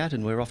competing at,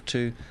 and we're off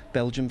to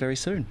Belgium very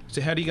soon.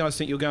 So how do you guys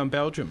think you'll go in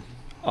Belgium?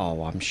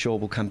 Oh, I'm sure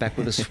we'll come back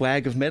with a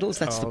swag of medals.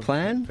 That's the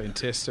plan.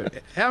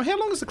 Fantastic. How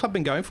long has the club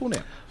been going for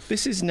now?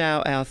 This is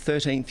now our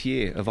 13th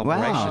year of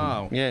operation.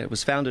 Wow. Yeah, it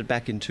was founded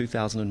back in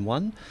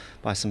 2001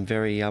 by some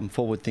very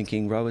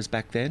forward-thinking rowers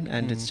back then,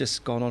 and it's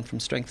just gone on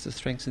from strength to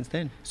strength since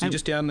then. So you're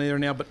just down there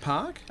in Albert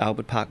Park?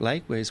 Albert Park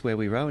Lake, where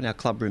we row, and our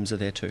club rooms are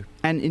there too.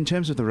 And in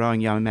terms of the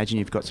rowing, I imagine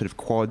you've got sort of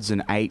quads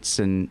and eights,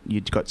 and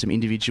you've got some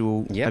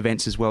individual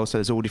events as well, so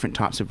there's all different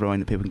types of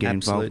rowing that people can get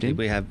involved in.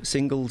 We have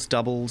singles,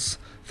 doubles,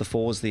 the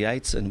 4s, the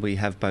 8s, and we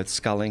have both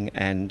sculling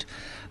and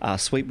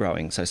sweep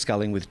rowing. So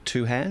sculling with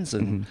 2 hands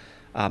and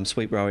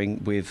sweep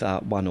rowing with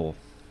 1 oar.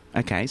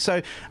 Okay,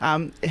 so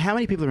how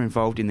many people are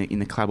involved in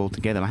the club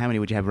altogether? How many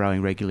would you have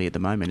rowing regularly at the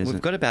moment?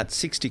 We've got about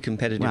 60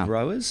 competitive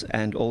rowers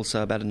and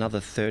also about another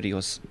 30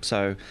 or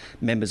so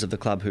members of the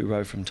club who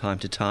row from time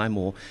to time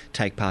or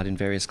take part in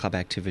various club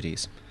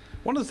activities.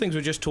 One of the things we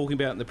were just talking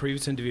about in the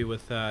previous interview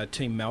with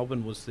Team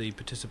Melbourne was the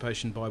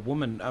participation by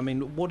women. I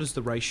mean, what is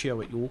the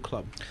ratio at your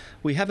club?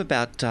 We have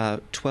about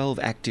 12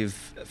 active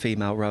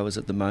female rowers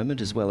at the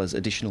moment, as well as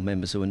additional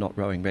members who are not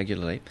rowing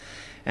regularly.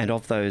 And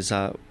of those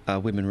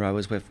women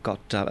rowers, we've got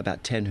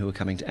about 10 who are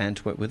coming to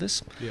Antwerp with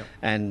us. Yeah.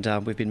 And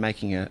we've been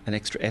making an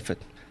extra effort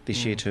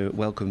this year to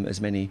welcome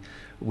as many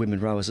women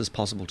rowers as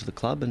possible to the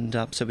club, and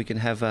so we can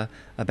have a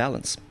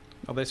balance.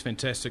 Oh, that's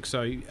fantastic.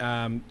 So,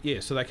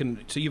 so they can.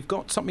 So you've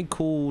got something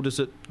called, is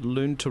it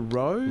Learn to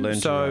Row?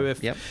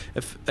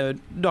 If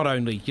not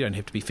only you don't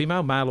have to be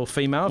female, male or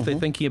female, if they're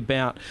thinking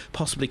about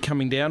possibly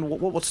coming down,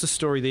 what's the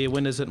story there?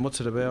 When is it? And what's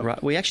it about?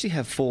 Right. We actually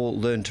have 4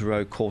 Learn to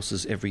Row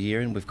courses every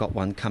year, and we've got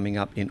one coming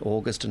up in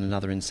August and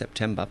another in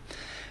September.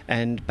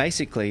 And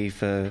basically,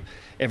 for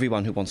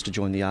everyone who wants to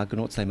join the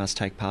Argonauts, they must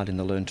take part in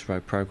the Learn to Row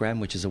program,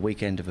 which is a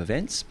weekend of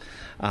events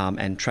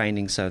and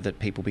training so that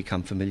people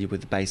become familiar with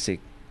the basic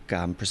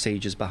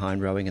procedures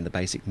behind rowing and the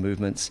basic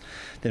movements.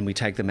 Then we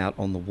take them out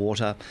on the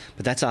water,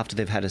 but that's after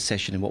they've had a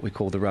session in what we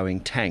call the rowing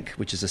tank,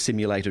 which is a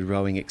simulated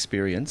rowing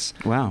experience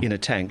in a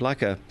tank,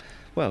 like a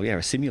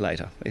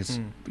simulator. It's,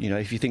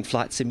 if you think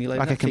flight simulator,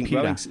 like a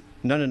computer.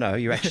 No,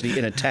 you're actually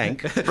in a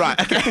tank. Right,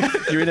 okay.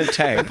 You're in a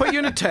tank. Put you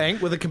in a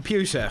tank with a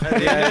computer.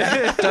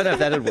 Don't know if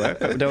that'd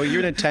work. No,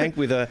 you're in a tank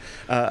with a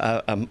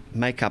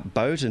make-up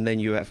boat, and then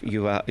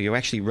you're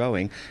actually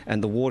rowing,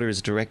 and the water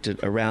is directed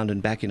around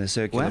and back in a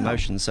circular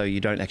motion, so you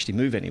don't actually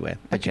move anywhere.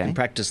 But you can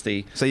practice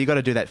the... So you've got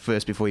to do that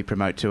first before you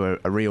promote to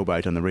a real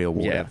boat on the real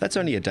water. Yeah, that's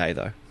only a day,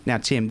 though. Now,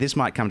 Tim, this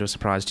might come to a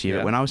surprise to you,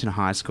 but when I was in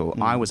high school,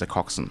 I was a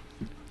coxswain.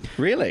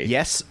 Really?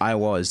 Yes, I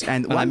was.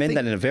 And I meant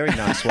that in a very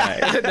nice way.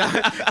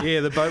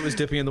 Yeah, the boat was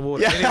dipping in the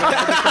water. Yeah. Anyway,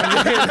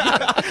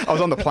 I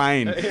was on the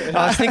plane.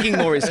 I was thinking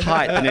more his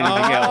height than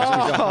anything else. It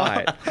was a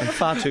height. I'm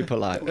far too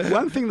polite.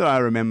 One thing that I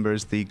remember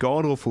is the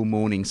god-awful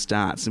morning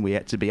starts, and we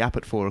had to be up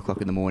at 4 o'clock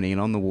in the morning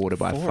and on the water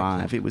by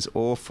 5. It was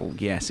awful.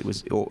 Yes, it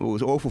was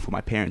awful for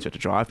my parents who had to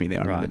drive me there.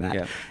 I remember that.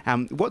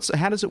 Yeah.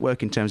 How does it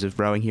work in terms of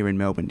rowing here in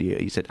Melbourne?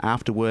 You said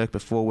after work,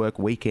 before work,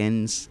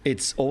 weekends?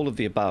 It's all of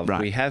the above.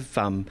 Right. We have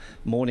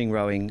morning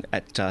rowing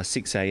at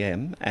 6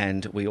 a.m.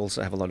 and we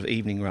also have a lot of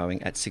evening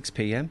rowing at 6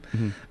 p.m.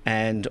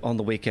 And on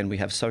the weekend we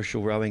have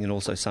social rowing, and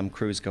also some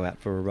crews go out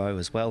for a row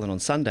as well. And on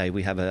Sunday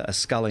we have a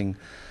sculling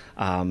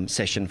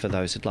session for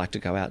those who'd like to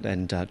go out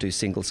and do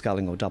single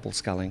sculling or double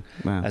sculling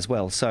Wow. as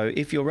well. So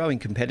if you're rowing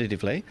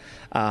competitively,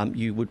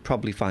 you would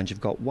probably find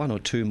you've got 1 or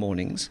 2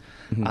 mornings,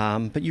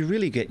 but you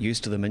really get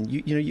used to them, and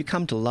you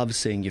come to love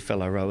seeing your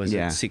fellow rowers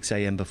at 6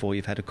 a.m. before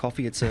you've had a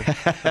coffee. It's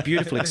a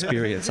beautiful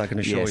experience, I can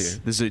assure you.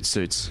 The zoot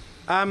suits.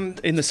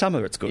 In the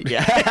summer, it's good.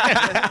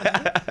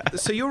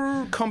 So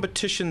your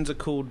competitions are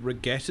called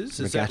regattas,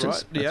 is that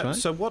right? That's right.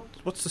 So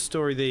what's the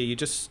story there? You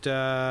just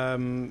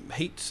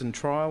heats and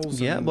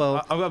trials? Yeah, and,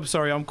 well... I'm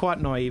sorry, I'm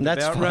quite naive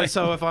That's about fine. it.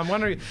 So if I'm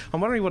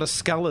wondering what a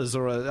scull is,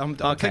 or I'm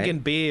thinking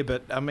beer,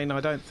 but I mean, I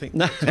don't think...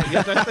 No.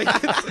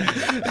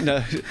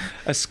 No,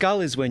 a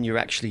scull is when you're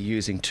actually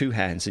using 2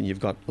 hands and you've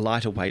got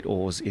lighter weight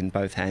oars in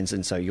both hands,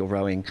 and so you're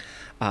rowing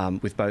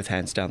with both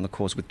hands down the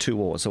course with 2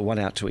 oars, or 1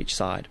 out to each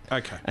side.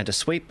 Okay. And a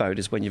sweep boat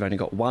is when you've only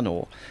got 1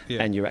 oar,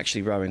 and you're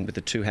actually rowing with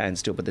the 2 hands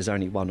still, but there's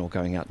only 1 oar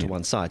going out to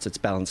one side, so it's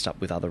balanced up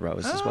with other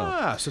rowers as well.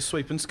 Ah, so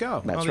sweep and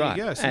scull. That's there right.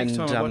 You go. So next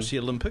time I watch the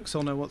Olympics,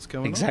 I'll know what's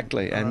going on.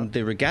 Exactly. And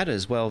the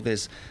regattas, well,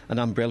 there's an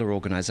umbrella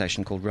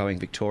organisation called Rowing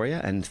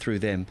Victoria, and through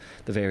them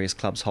the various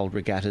clubs hold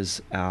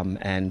regattas,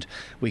 and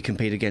we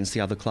compete against the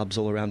other clubs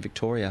all around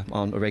Victoria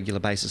on a regular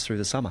basis through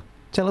the summer.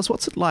 Tell us,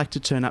 what's it like to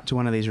turn up to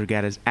one of these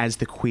regattas as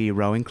the Queer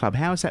Rowing Club?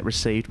 How is that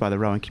received by the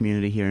rowing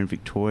community here in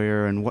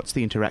Victoria, and what's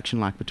the interaction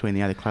like between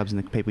the other clubs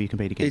and the people you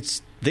compete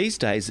against? These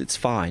days, it's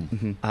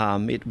fine.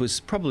 It was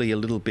probably a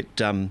little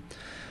bit...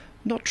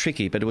 not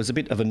tricky, but it was a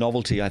bit of a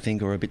novelty, I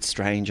think, or a bit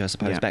strange, I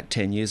suppose, back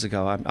 10 years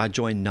ago. I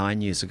joined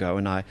 9 years ago,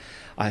 and I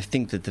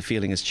think that the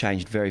feeling has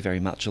changed very, very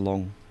much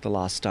along the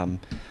last 9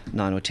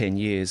 or 10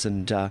 years,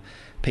 and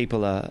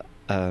people are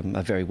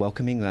very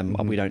welcoming.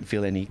 We don't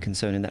feel any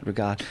concern in that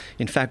regard.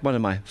 In fact, one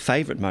of my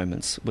favourite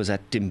moments was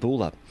at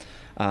Dimboola,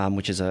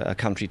 which is a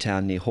country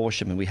town near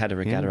Horsham, and we had a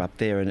regatta up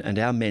there, and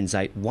our men's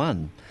 8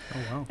 won. Oh,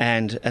 wow.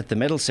 And at the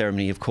medal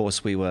ceremony, of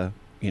course, we were...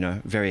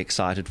 very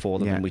excited for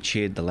them, and we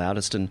cheered the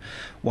loudest. And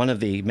one of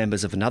the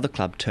members of another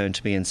club turned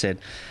to me and said,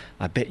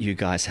 "I bet you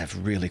guys have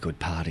really good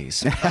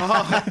parties."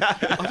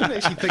 I didn't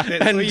actually think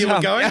that's where you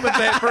were going with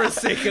that for a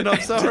second.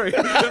 I'm sorry.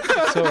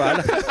 It's all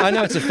right. I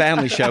know it's a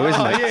family show,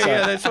 isn't it?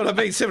 Yeah, that's what I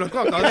mean. 7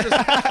 o'clock. I was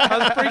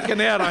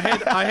freaking out.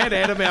 I had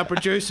Adam, our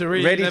producer,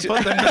 ready to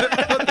put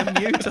the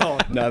mute on.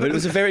 No, but it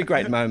was a very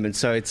great moment.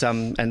 So it's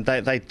and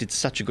they did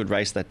such a good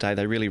race that day.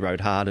 They really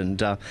rode hard,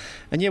 and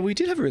we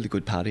did have a really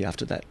good party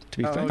after that. To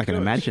be frank, I can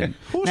imagine.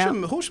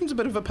 Horsham's a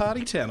bit of a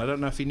party town. I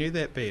don't know if you knew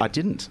that, Ben. I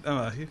didn't.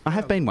 I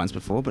have been once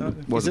before, but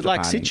it wasn't Is it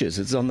like Sitges?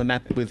 It's on the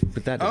map with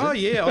that.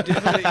 Yeah, I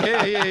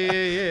definitely.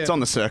 Yeah. It's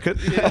on the circuit.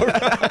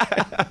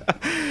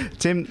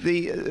 Tim,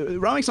 the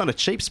rowing's not a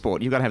cheap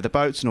sport. You've got to have the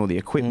boats and all the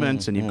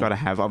equipment, and you've got to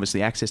have,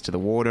 obviously, access to the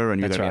water,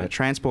 and you've got to be able to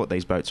transport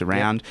these boats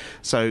around.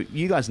 So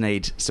you guys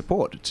need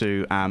support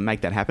to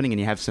make that happening, and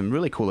you have some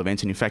really cool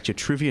events. And in fact, your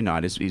trivia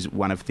night is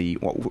one of the,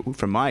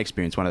 from my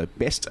experience, one of the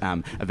best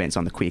events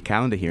on the queer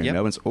calendar here in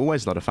Melbourne. It's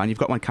always a lot of fun. You've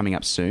got one coming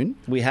up soon.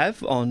 We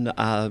have on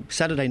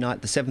Saturday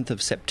night, the 7th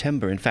of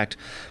September. In fact,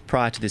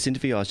 prior to this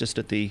interview, I was just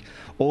at the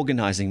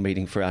organising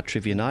meeting for our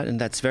trivia night, and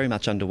that's very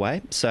much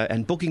underway.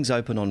 And bookings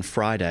open on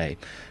Friday.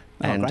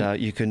 And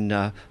you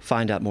can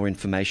find out more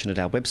information at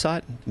our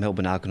website,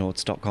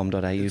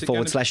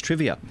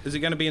 melbourneargonauts.com.au/trivia. Is it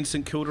going to be in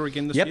St Kilda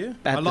again this year?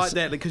 I like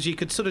that because you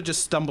could sort of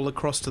just stumble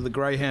across to the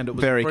Greyhound. It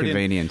was very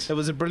convenient. It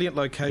was a brilliant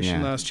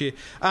location last year.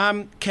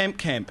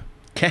 Camp.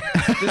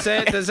 Does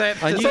that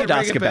I knew you'd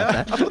ask about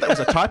that. I thought that was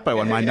a typo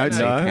on my notes.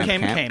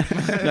 Camp.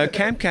 No,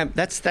 Camp.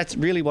 That's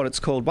really what it's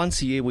called.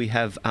 Once a year we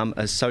have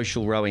a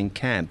social rowing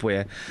camp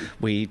where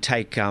we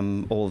take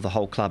the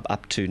whole club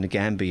up to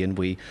Nagambie, and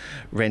we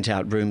rent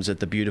out rooms at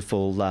the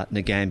beautiful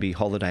Nagambie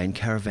Holiday and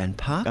Caravan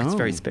Park. It's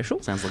very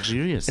special. Sounds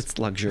luxurious. It's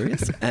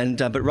luxurious. And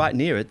but right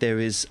near it there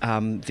is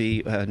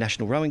the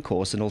National Rowing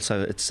Course, and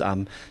also it's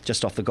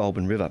just off the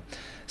Goulburn River.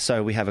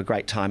 So we have a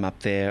great time up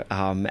there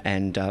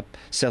and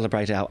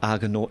celebrate our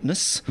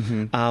Argonautness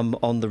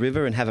on the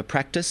river, and have a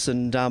practice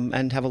and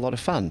have a lot of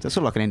fun. So it's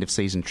sort of like an end of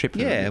season trip.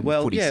 Sense,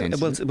 well,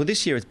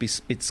 this year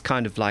it's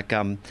kind of like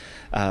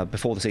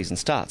before the season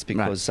starts,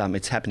 because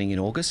it's happening in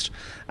August,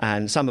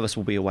 and some of us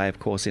will be away, of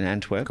course, in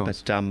Antwerp,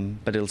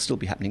 but it'll still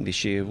be happening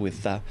this year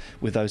with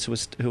those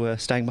who are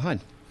staying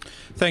behind.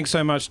 Thanks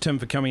so much, Tim,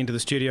 for coming into the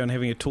studio and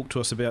having a talk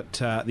to us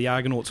about the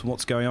Argonauts and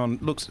what's going on.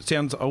 I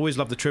always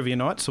love the trivia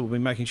night, so we'll be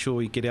making sure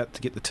we get out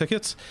to get the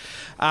tickets.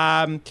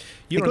 Good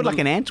luck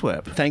in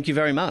Antwerp. Thank you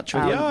very much.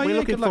 We're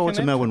looking forward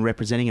to Melbourne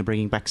representing and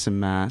bringing back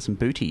some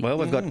booty. Well,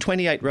 we've got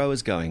 28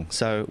 rowers going,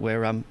 so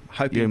we're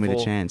hoping with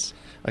a chance.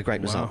 A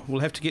great result. We'll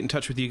have to get in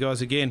touch with you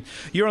guys again.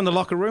 You're on the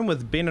Locker Room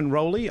with Ben and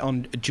Rolly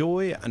on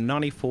Joy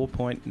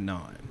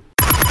 94.9.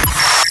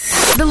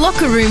 The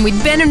Locker Room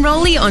with Ben and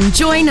Rolly on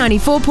Joy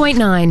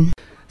 94.9.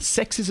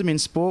 Sexism in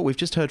sport. We've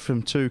just heard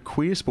from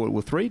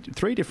three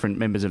different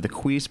members of the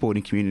queer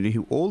sporting community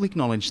who all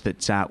acknowledge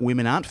that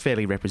women aren't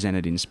fairly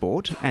represented in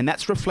sport, and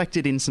that's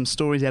reflected in some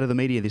stories out of the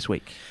media this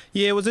week.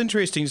 Yeah, it was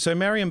interesting. So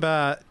Marion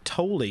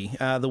Bartoli,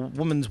 the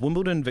women's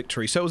Wimbledon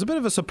victory. So it was a bit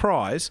of a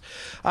surprise,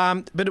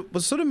 but it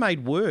was sort of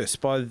made worse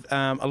by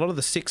a lot of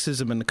the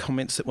sexism and the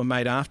comments that were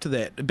made after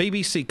that.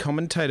 BBC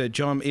commentator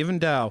John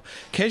Evandale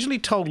casually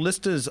told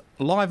listeners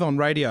live on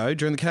radio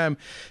during the game,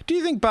 "Do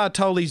you think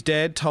Bartoli's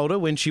dad told her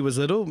when she was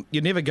little,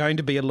 you're never going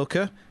to be a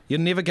looker, you're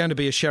never going to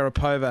be a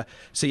Sharapova,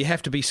 so you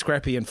have to be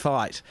scrappy and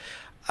fight"?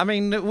 I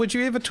mean, would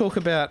you ever talk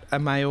about a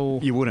male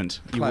You wouldn't.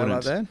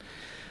 like that?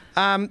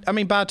 I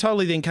mean,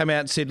 Bartoli then came out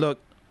and said, "Look,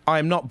 I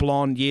am not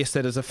blonde. Yes,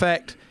 that is a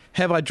fact.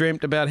 Have I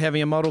dreamt about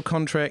having a model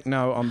contract?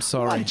 No, I'm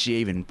sorry." Why did you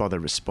even bother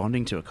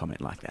responding to a comment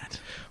like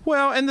that?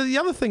 Well, and the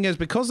other thing is,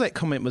 because that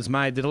comment was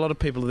made, that a lot of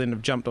people then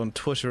have jumped on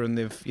Twitter and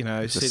they've,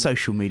 It's said, a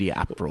social media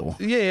uproar.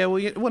 Yeah,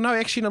 well, no,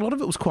 actually, a lot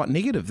of it was quite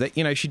negative.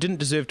 That she didn't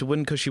deserve to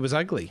win because she was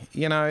ugly.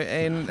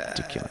 And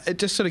it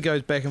just sort of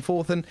goes back and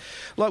forth. And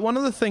like one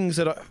of the things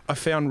that I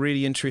found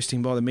really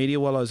interesting by the media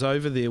while I was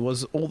over there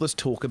was all this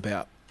talk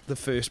about the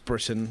first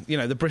Briton,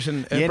 the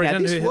Briton.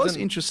 Britain this who was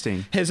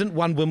interesting. Hasn't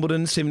won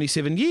Wimbledon in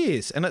 77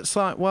 years, and it's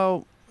like,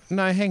 well,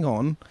 no, hang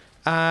on.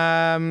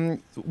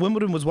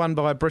 Wimbledon was won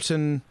by a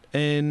Briton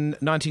in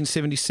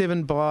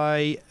 1977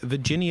 by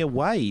Virginia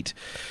Wade.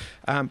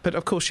 But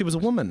of course, she was a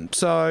woman,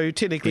 so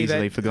technically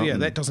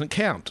that doesn't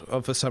count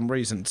for some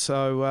reason.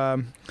 So,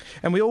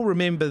 and we all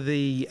remember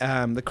the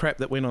crap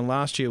that went on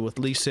last year with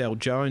Lisa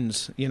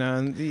Jones.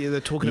 And they're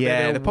talking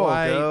about her the poor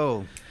weight.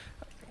 girl.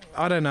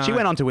 I don't know. She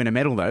went on to win a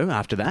medal though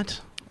after that.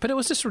 But it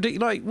was just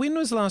ridiculous. Like, when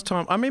was the last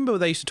time? I remember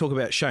they used to talk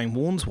about Shane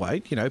Warne's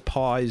weight,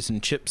 pies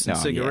and chips and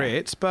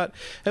cigarettes, but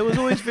it was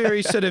always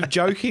very sort of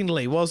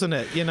jokingly, wasn't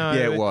it? Yeah,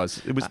 it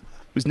was. It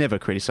was never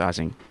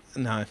criticising.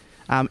 No.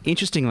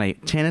 Interestingly,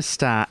 tennis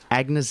star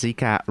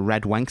Agnieszka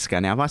Radwanska.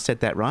 Now, have I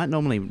said that right?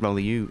 Normally,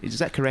 Rolly, is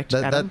that correct,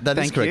 Adam? That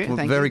is correct.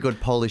 Very good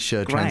Polish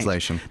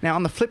translation. Now,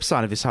 on the flip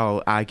side of this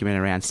whole argument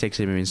around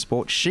sexism in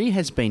sport, she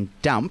has been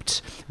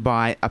dumped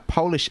by the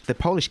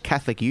Polish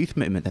Catholic youth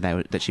movement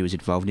that she was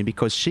involved in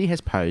because she has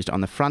posed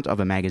on the front of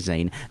a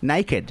magazine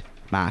naked,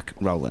 Mark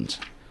Rowland.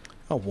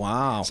 Oh,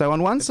 wow. So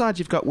on one side,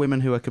 you've got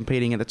women who are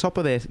competing at the top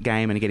of their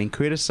game and are getting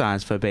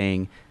criticised for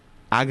being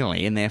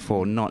ugly and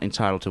therefore not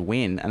entitled to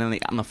win. And then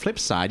on the flip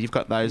side, you've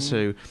got those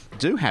who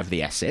do have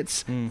the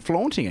assets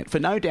flaunting it for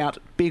no doubt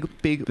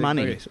big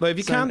money. Well, if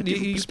you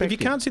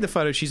can't see the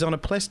photo, she's on a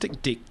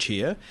plastic deck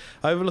chair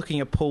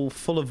overlooking a pool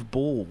full of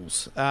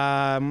balls.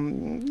 Not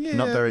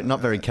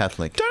very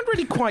Catholic. Don't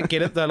really quite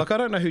get it though. Like, I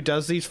don't know who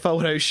does these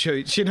photo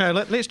shoots.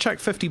 Let's chuck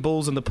 50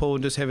 balls in the pool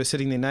and just have her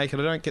sitting there naked.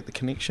 I don't get the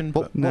connection.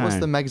 What was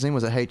the magazine?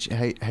 Was it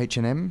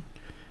H&M?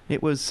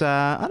 It was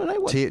I don't know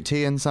what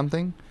T and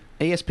something.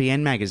 ESPN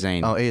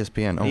magazine. Oh,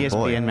 ESPN. Oh,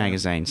 ESPN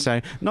magazine.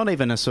 So not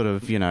even a sort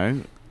of,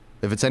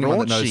 if it's anyone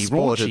that knows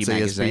sport, it's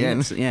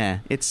ESPN. Yeah,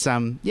 it's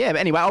But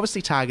anyway,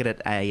 obviously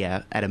targeted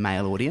at a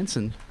male audience.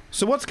 And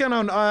so what's going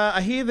on? I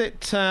hear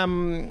that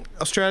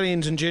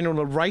Australians in general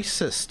are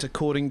racist,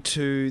 according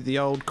to the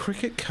old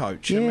cricket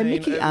coach. Yeah,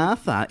 Mickey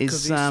Arthur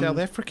is South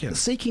African,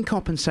 seeking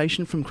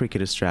compensation from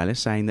Cricket Australia,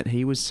 saying that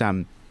he was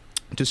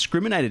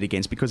discriminated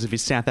against because of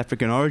his South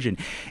African origin.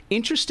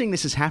 Interesting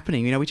this is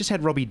happening. We just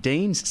had Robbie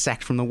Deans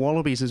sacked from the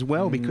Wallabies as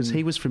well because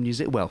he was from New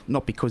Zealand. Well,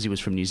 not because he was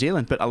from New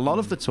Zealand, but a lot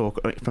of the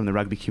talk from the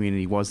rugby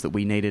community was that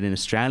we needed an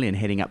Australian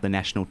heading up the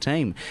national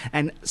team.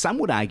 And some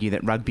would argue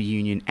that rugby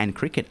union and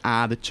cricket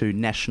are the two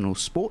national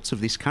sports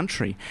of this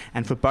country.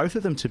 And for both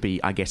of them to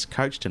be, I guess,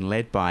 coached and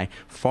led by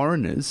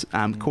foreigners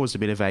caused a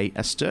bit of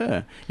a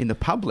stir in the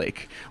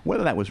public.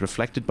 Whether that was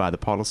reflected by the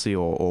policy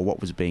or what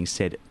was being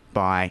said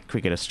by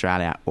Cricket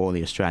Australia or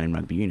the Australian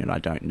Rugby Union, I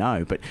don't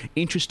know, but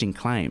interesting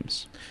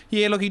claims.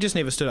 Yeah, look, he just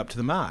never stood up to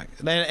the mark.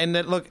 And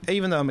look,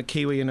 even though I'm a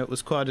Kiwi, and it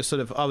was quite a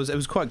sort of, it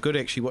was quite good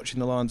actually watching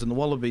the Lions and the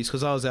Wallabies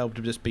because I was able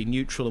to just be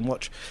neutral and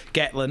watch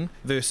Gatlin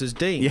versus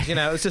Dean.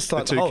 Yeah. It was just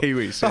like the two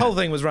Kiwis. The whole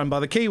thing was run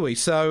by the Kiwis.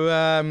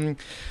 So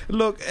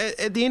look,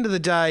 at the end of the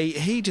day,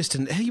 he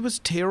was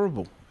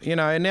terrible.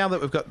 And now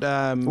that we've got...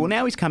 Well,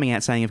 now he's coming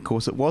out saying, of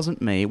course, it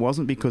wasn't me. It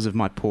wasn't because of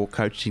my poor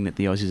coaching that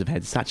the Aussies have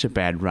had such a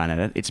bad run at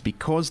it. It's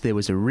because there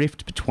was a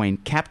rift between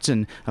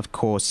captain, of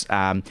course,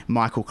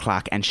 Michael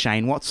Clarke and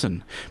Shane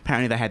Watson.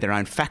 Apparently they had their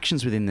own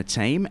factions within the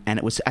team, and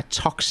it was a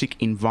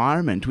toxic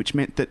environment, which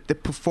meant that the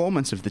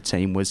performance of the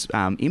team was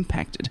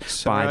impacted by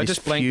this feud. I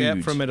just blanked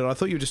out for a minute. I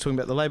thought you were just talking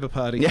about the Labour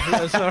Party.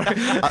 Yeah. Sorry.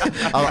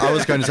 I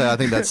was going to say, I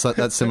think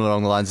that's similar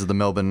along the lines of the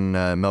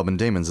Melbourne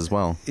Demons as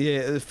well.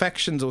 Yeah,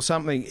 factions or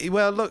something.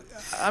 Well, look,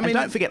 and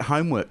don't forget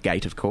Homework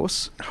Gate, of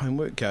course.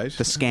 Homework Gate.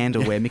 The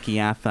scandal where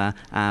Mickey Arthur,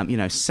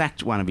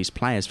 sacked one of his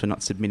players for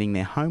not submitting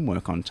their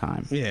homework on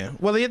time. Yeah.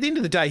 Well, at the end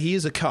of the day, he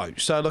is a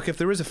coach. So, look, if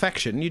there is a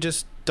faction, you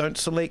just don't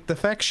select the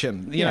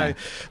faction. You know,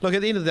 look,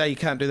 at the end of the day, you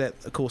can't do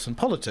that, of course, in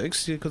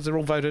politics because they're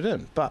all voted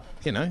in. But,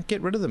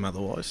 get rid of them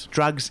otherwise.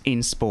 Drugs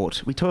in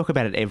sport. We talk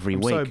about it every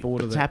week. So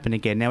bored of it's that. happened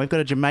again. Now, we've got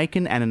a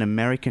Jamaican and an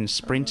American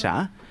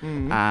sprinter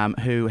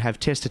who have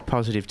tested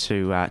positive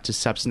to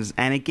substances.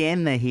 And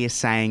again, they're here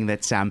saying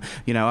that,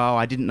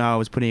 I didn't know I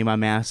was putting it in my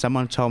mouth.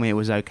 Someone told me it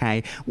was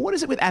okay. What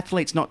is it with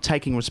athletes not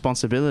taking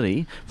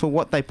responsibility for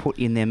what they put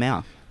in their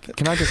mouth?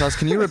 Can I just ask,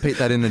 can you repeat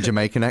that in a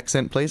Jamaican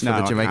accent, please, for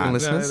the Jamaican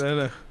listeners?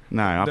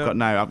 No,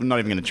 I'm not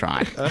even going to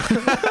try.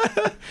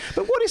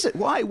 But what is it?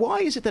 Why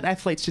is it that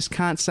athletes just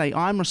can't say,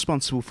 I'm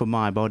responsible for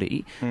my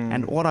body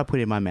and what I put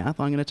in my mouth,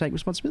 I'm going to take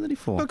responsibility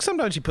for? Look,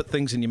 sometimes you put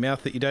things in your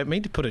mouth that you don't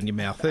mean to put in your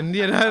mouth. And,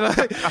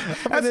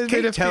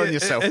 keep telling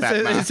yourself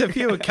that, Mark. There's a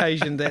few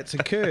occasions that's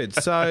occurred.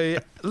 So,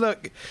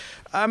 look,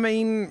 I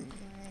mean,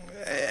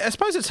 I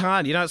suppose it's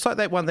hard. It's like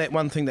that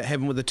one thing that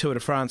happened with the Tour de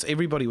France.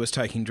 Everybody was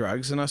taking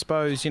drugs, and I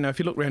suppose if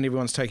you look around,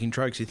 everyone's taking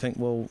drugs. You think,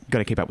 well, got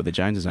to keep up with the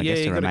Joneses, I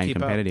guess, to remain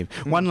competitive.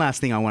 One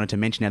last thing I wanted to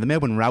mention now: the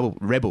Melbourne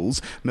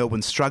Rebels,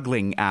 Melbourne's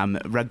struggling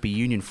rugby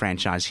union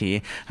franchise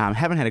here,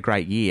 haven't had a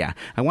great year.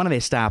 And one of their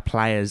star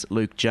players,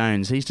 Luke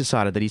Jones, he's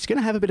decided that he's going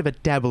to have a bit of a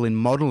dabble in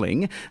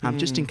modelling,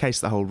 just in case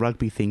the whole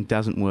rugby thing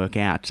doesn't work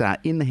out.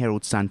 In the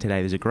Herald Sun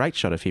today, there's a great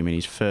shot of him in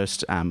his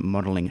first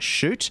modelling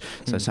shoot.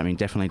 So something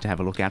definitely to have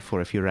a look out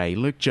for if you're a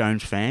Luke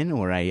Jones fan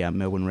or a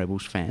Melbourne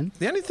Rebels fan.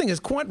 The only thing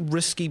is quite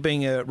risky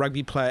being a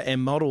rugby player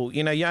and model.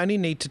 You only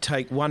need to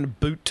take one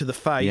boot to the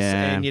face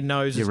and your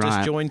nose is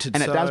disjointed.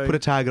 And it does put a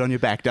target on your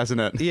back, doesn't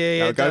it?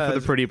 Yeah, go for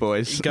the pretty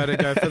boys. You got to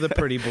go for the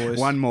pretty boys.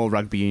 One more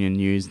rugby union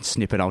news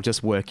snippet I'll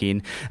just work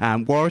in.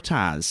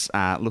 Waratahs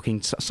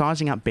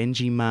sizing up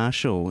Benji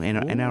Marshall,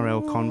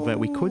 NRL convert.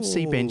 We could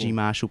see Benji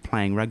Marshall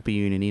playing rugby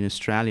union in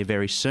Australia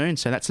very soon.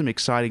 So that's some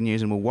exciting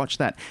news, and we'll watch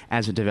that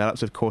as it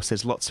develops. Of course,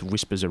 there's lots of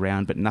whispers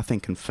around, but nothing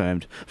confirmed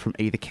from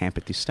either camp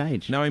at this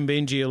stage. Knowing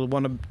Benji, he'll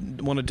want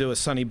to do a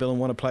Sonny Bill and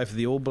want to play for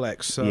the All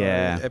Blacks, so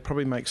it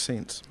probably makes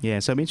sense. Yeah,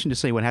 so it'll be interesting to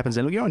see what happens.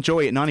 And look, you're on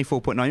Joy at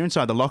 94.9. You're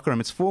inside the locker room.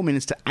 It's 4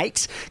 minutes to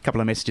 8. A couple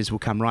of messages will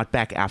come right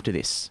back after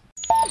this.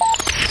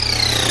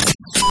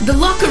 The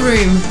Locker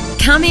Room.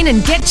 Come in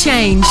and get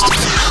changed.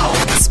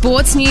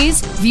 Sports news,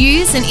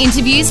 views and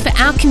interviews for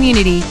our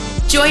community.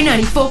 Joy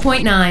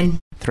 94.9.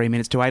 3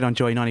 minutes to 8 on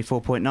Joy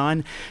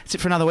 94.9. That's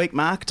it for another week,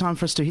 Mark. Time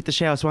for us to hit the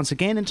showers once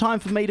again, and time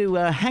for me to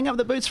hang up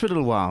the boots for a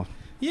little while.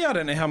 Yeah, I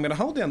don't know how I'm going to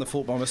hold down the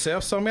fort by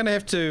myself, so I'm going to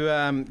have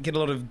to get a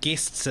lot of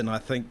guests in, I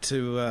think,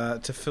 to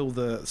fill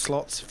the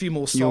slots. A few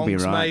more songs, You'll be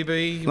right.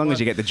 maybe. As long as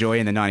you get the Joy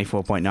and the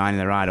 94.9 in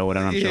the right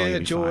order, I'm sure you'll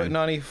be Joy, fine.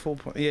 94.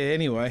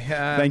 Anyway.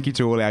 Thank you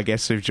to all our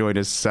guests who've joined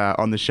us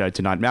on the show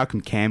tonight.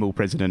 Malcolm Campbell,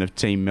 President of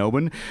Team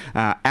Melbourne.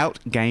 Out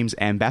Games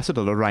Ambassador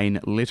Lorraine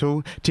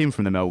Little. Tim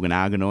from the Melbourne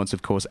Argonauts.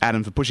 Of course,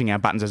 Adam for pushing our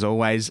buttons as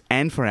always.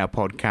 And for our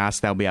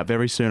podcast, they'll be up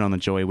very soon on the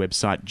Joy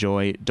website,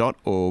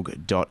 joy.org.au.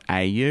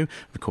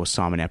 Of course,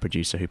 Simon, our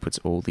producer, who puts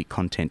all the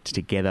content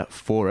together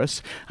for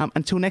us.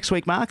 Until next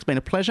week, Mark, it's been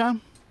a pleasure.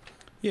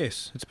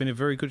 Yes, it's been a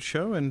very good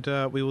show, and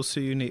we will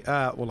see you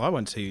I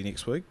won't see you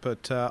next week,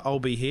 but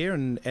I'll be here,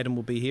 and Adam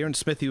will be here, and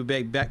Smithy will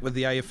be back with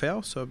the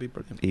AFL, so it'll be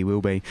brilliant. He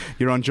will be.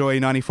 You're on Joy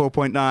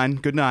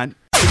 94.9. Good night.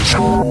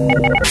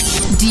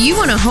 Do you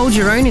want to hold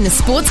your own in a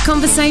sports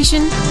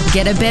conversation?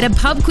 Get a better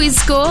pub quiz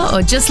score,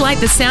 or just like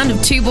the sound of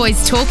two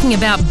boys talking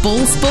about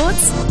ball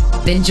sports?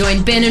 Then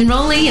join Ben and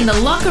Rolly in the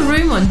Locker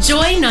Room on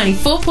Joy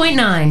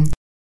 94.9.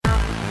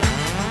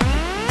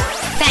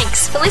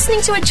 Thanks for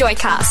listening to a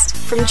Joycast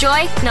from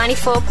Joy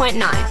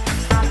 94.9.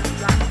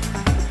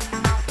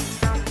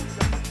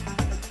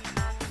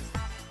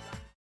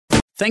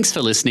 Thanks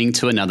for listening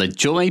to another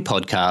Joy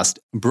podcast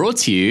brought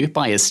to you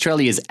by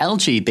Australia's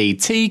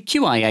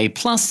LGBTQIA+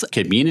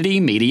 community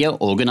media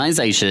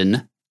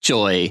organisation,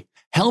 Joy.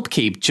 Help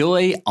keep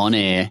Joy on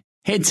air.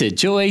 Head to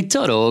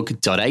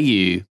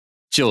joy.org.au.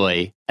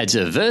 Joy, a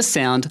diverse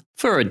sound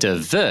for a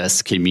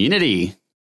diverse community.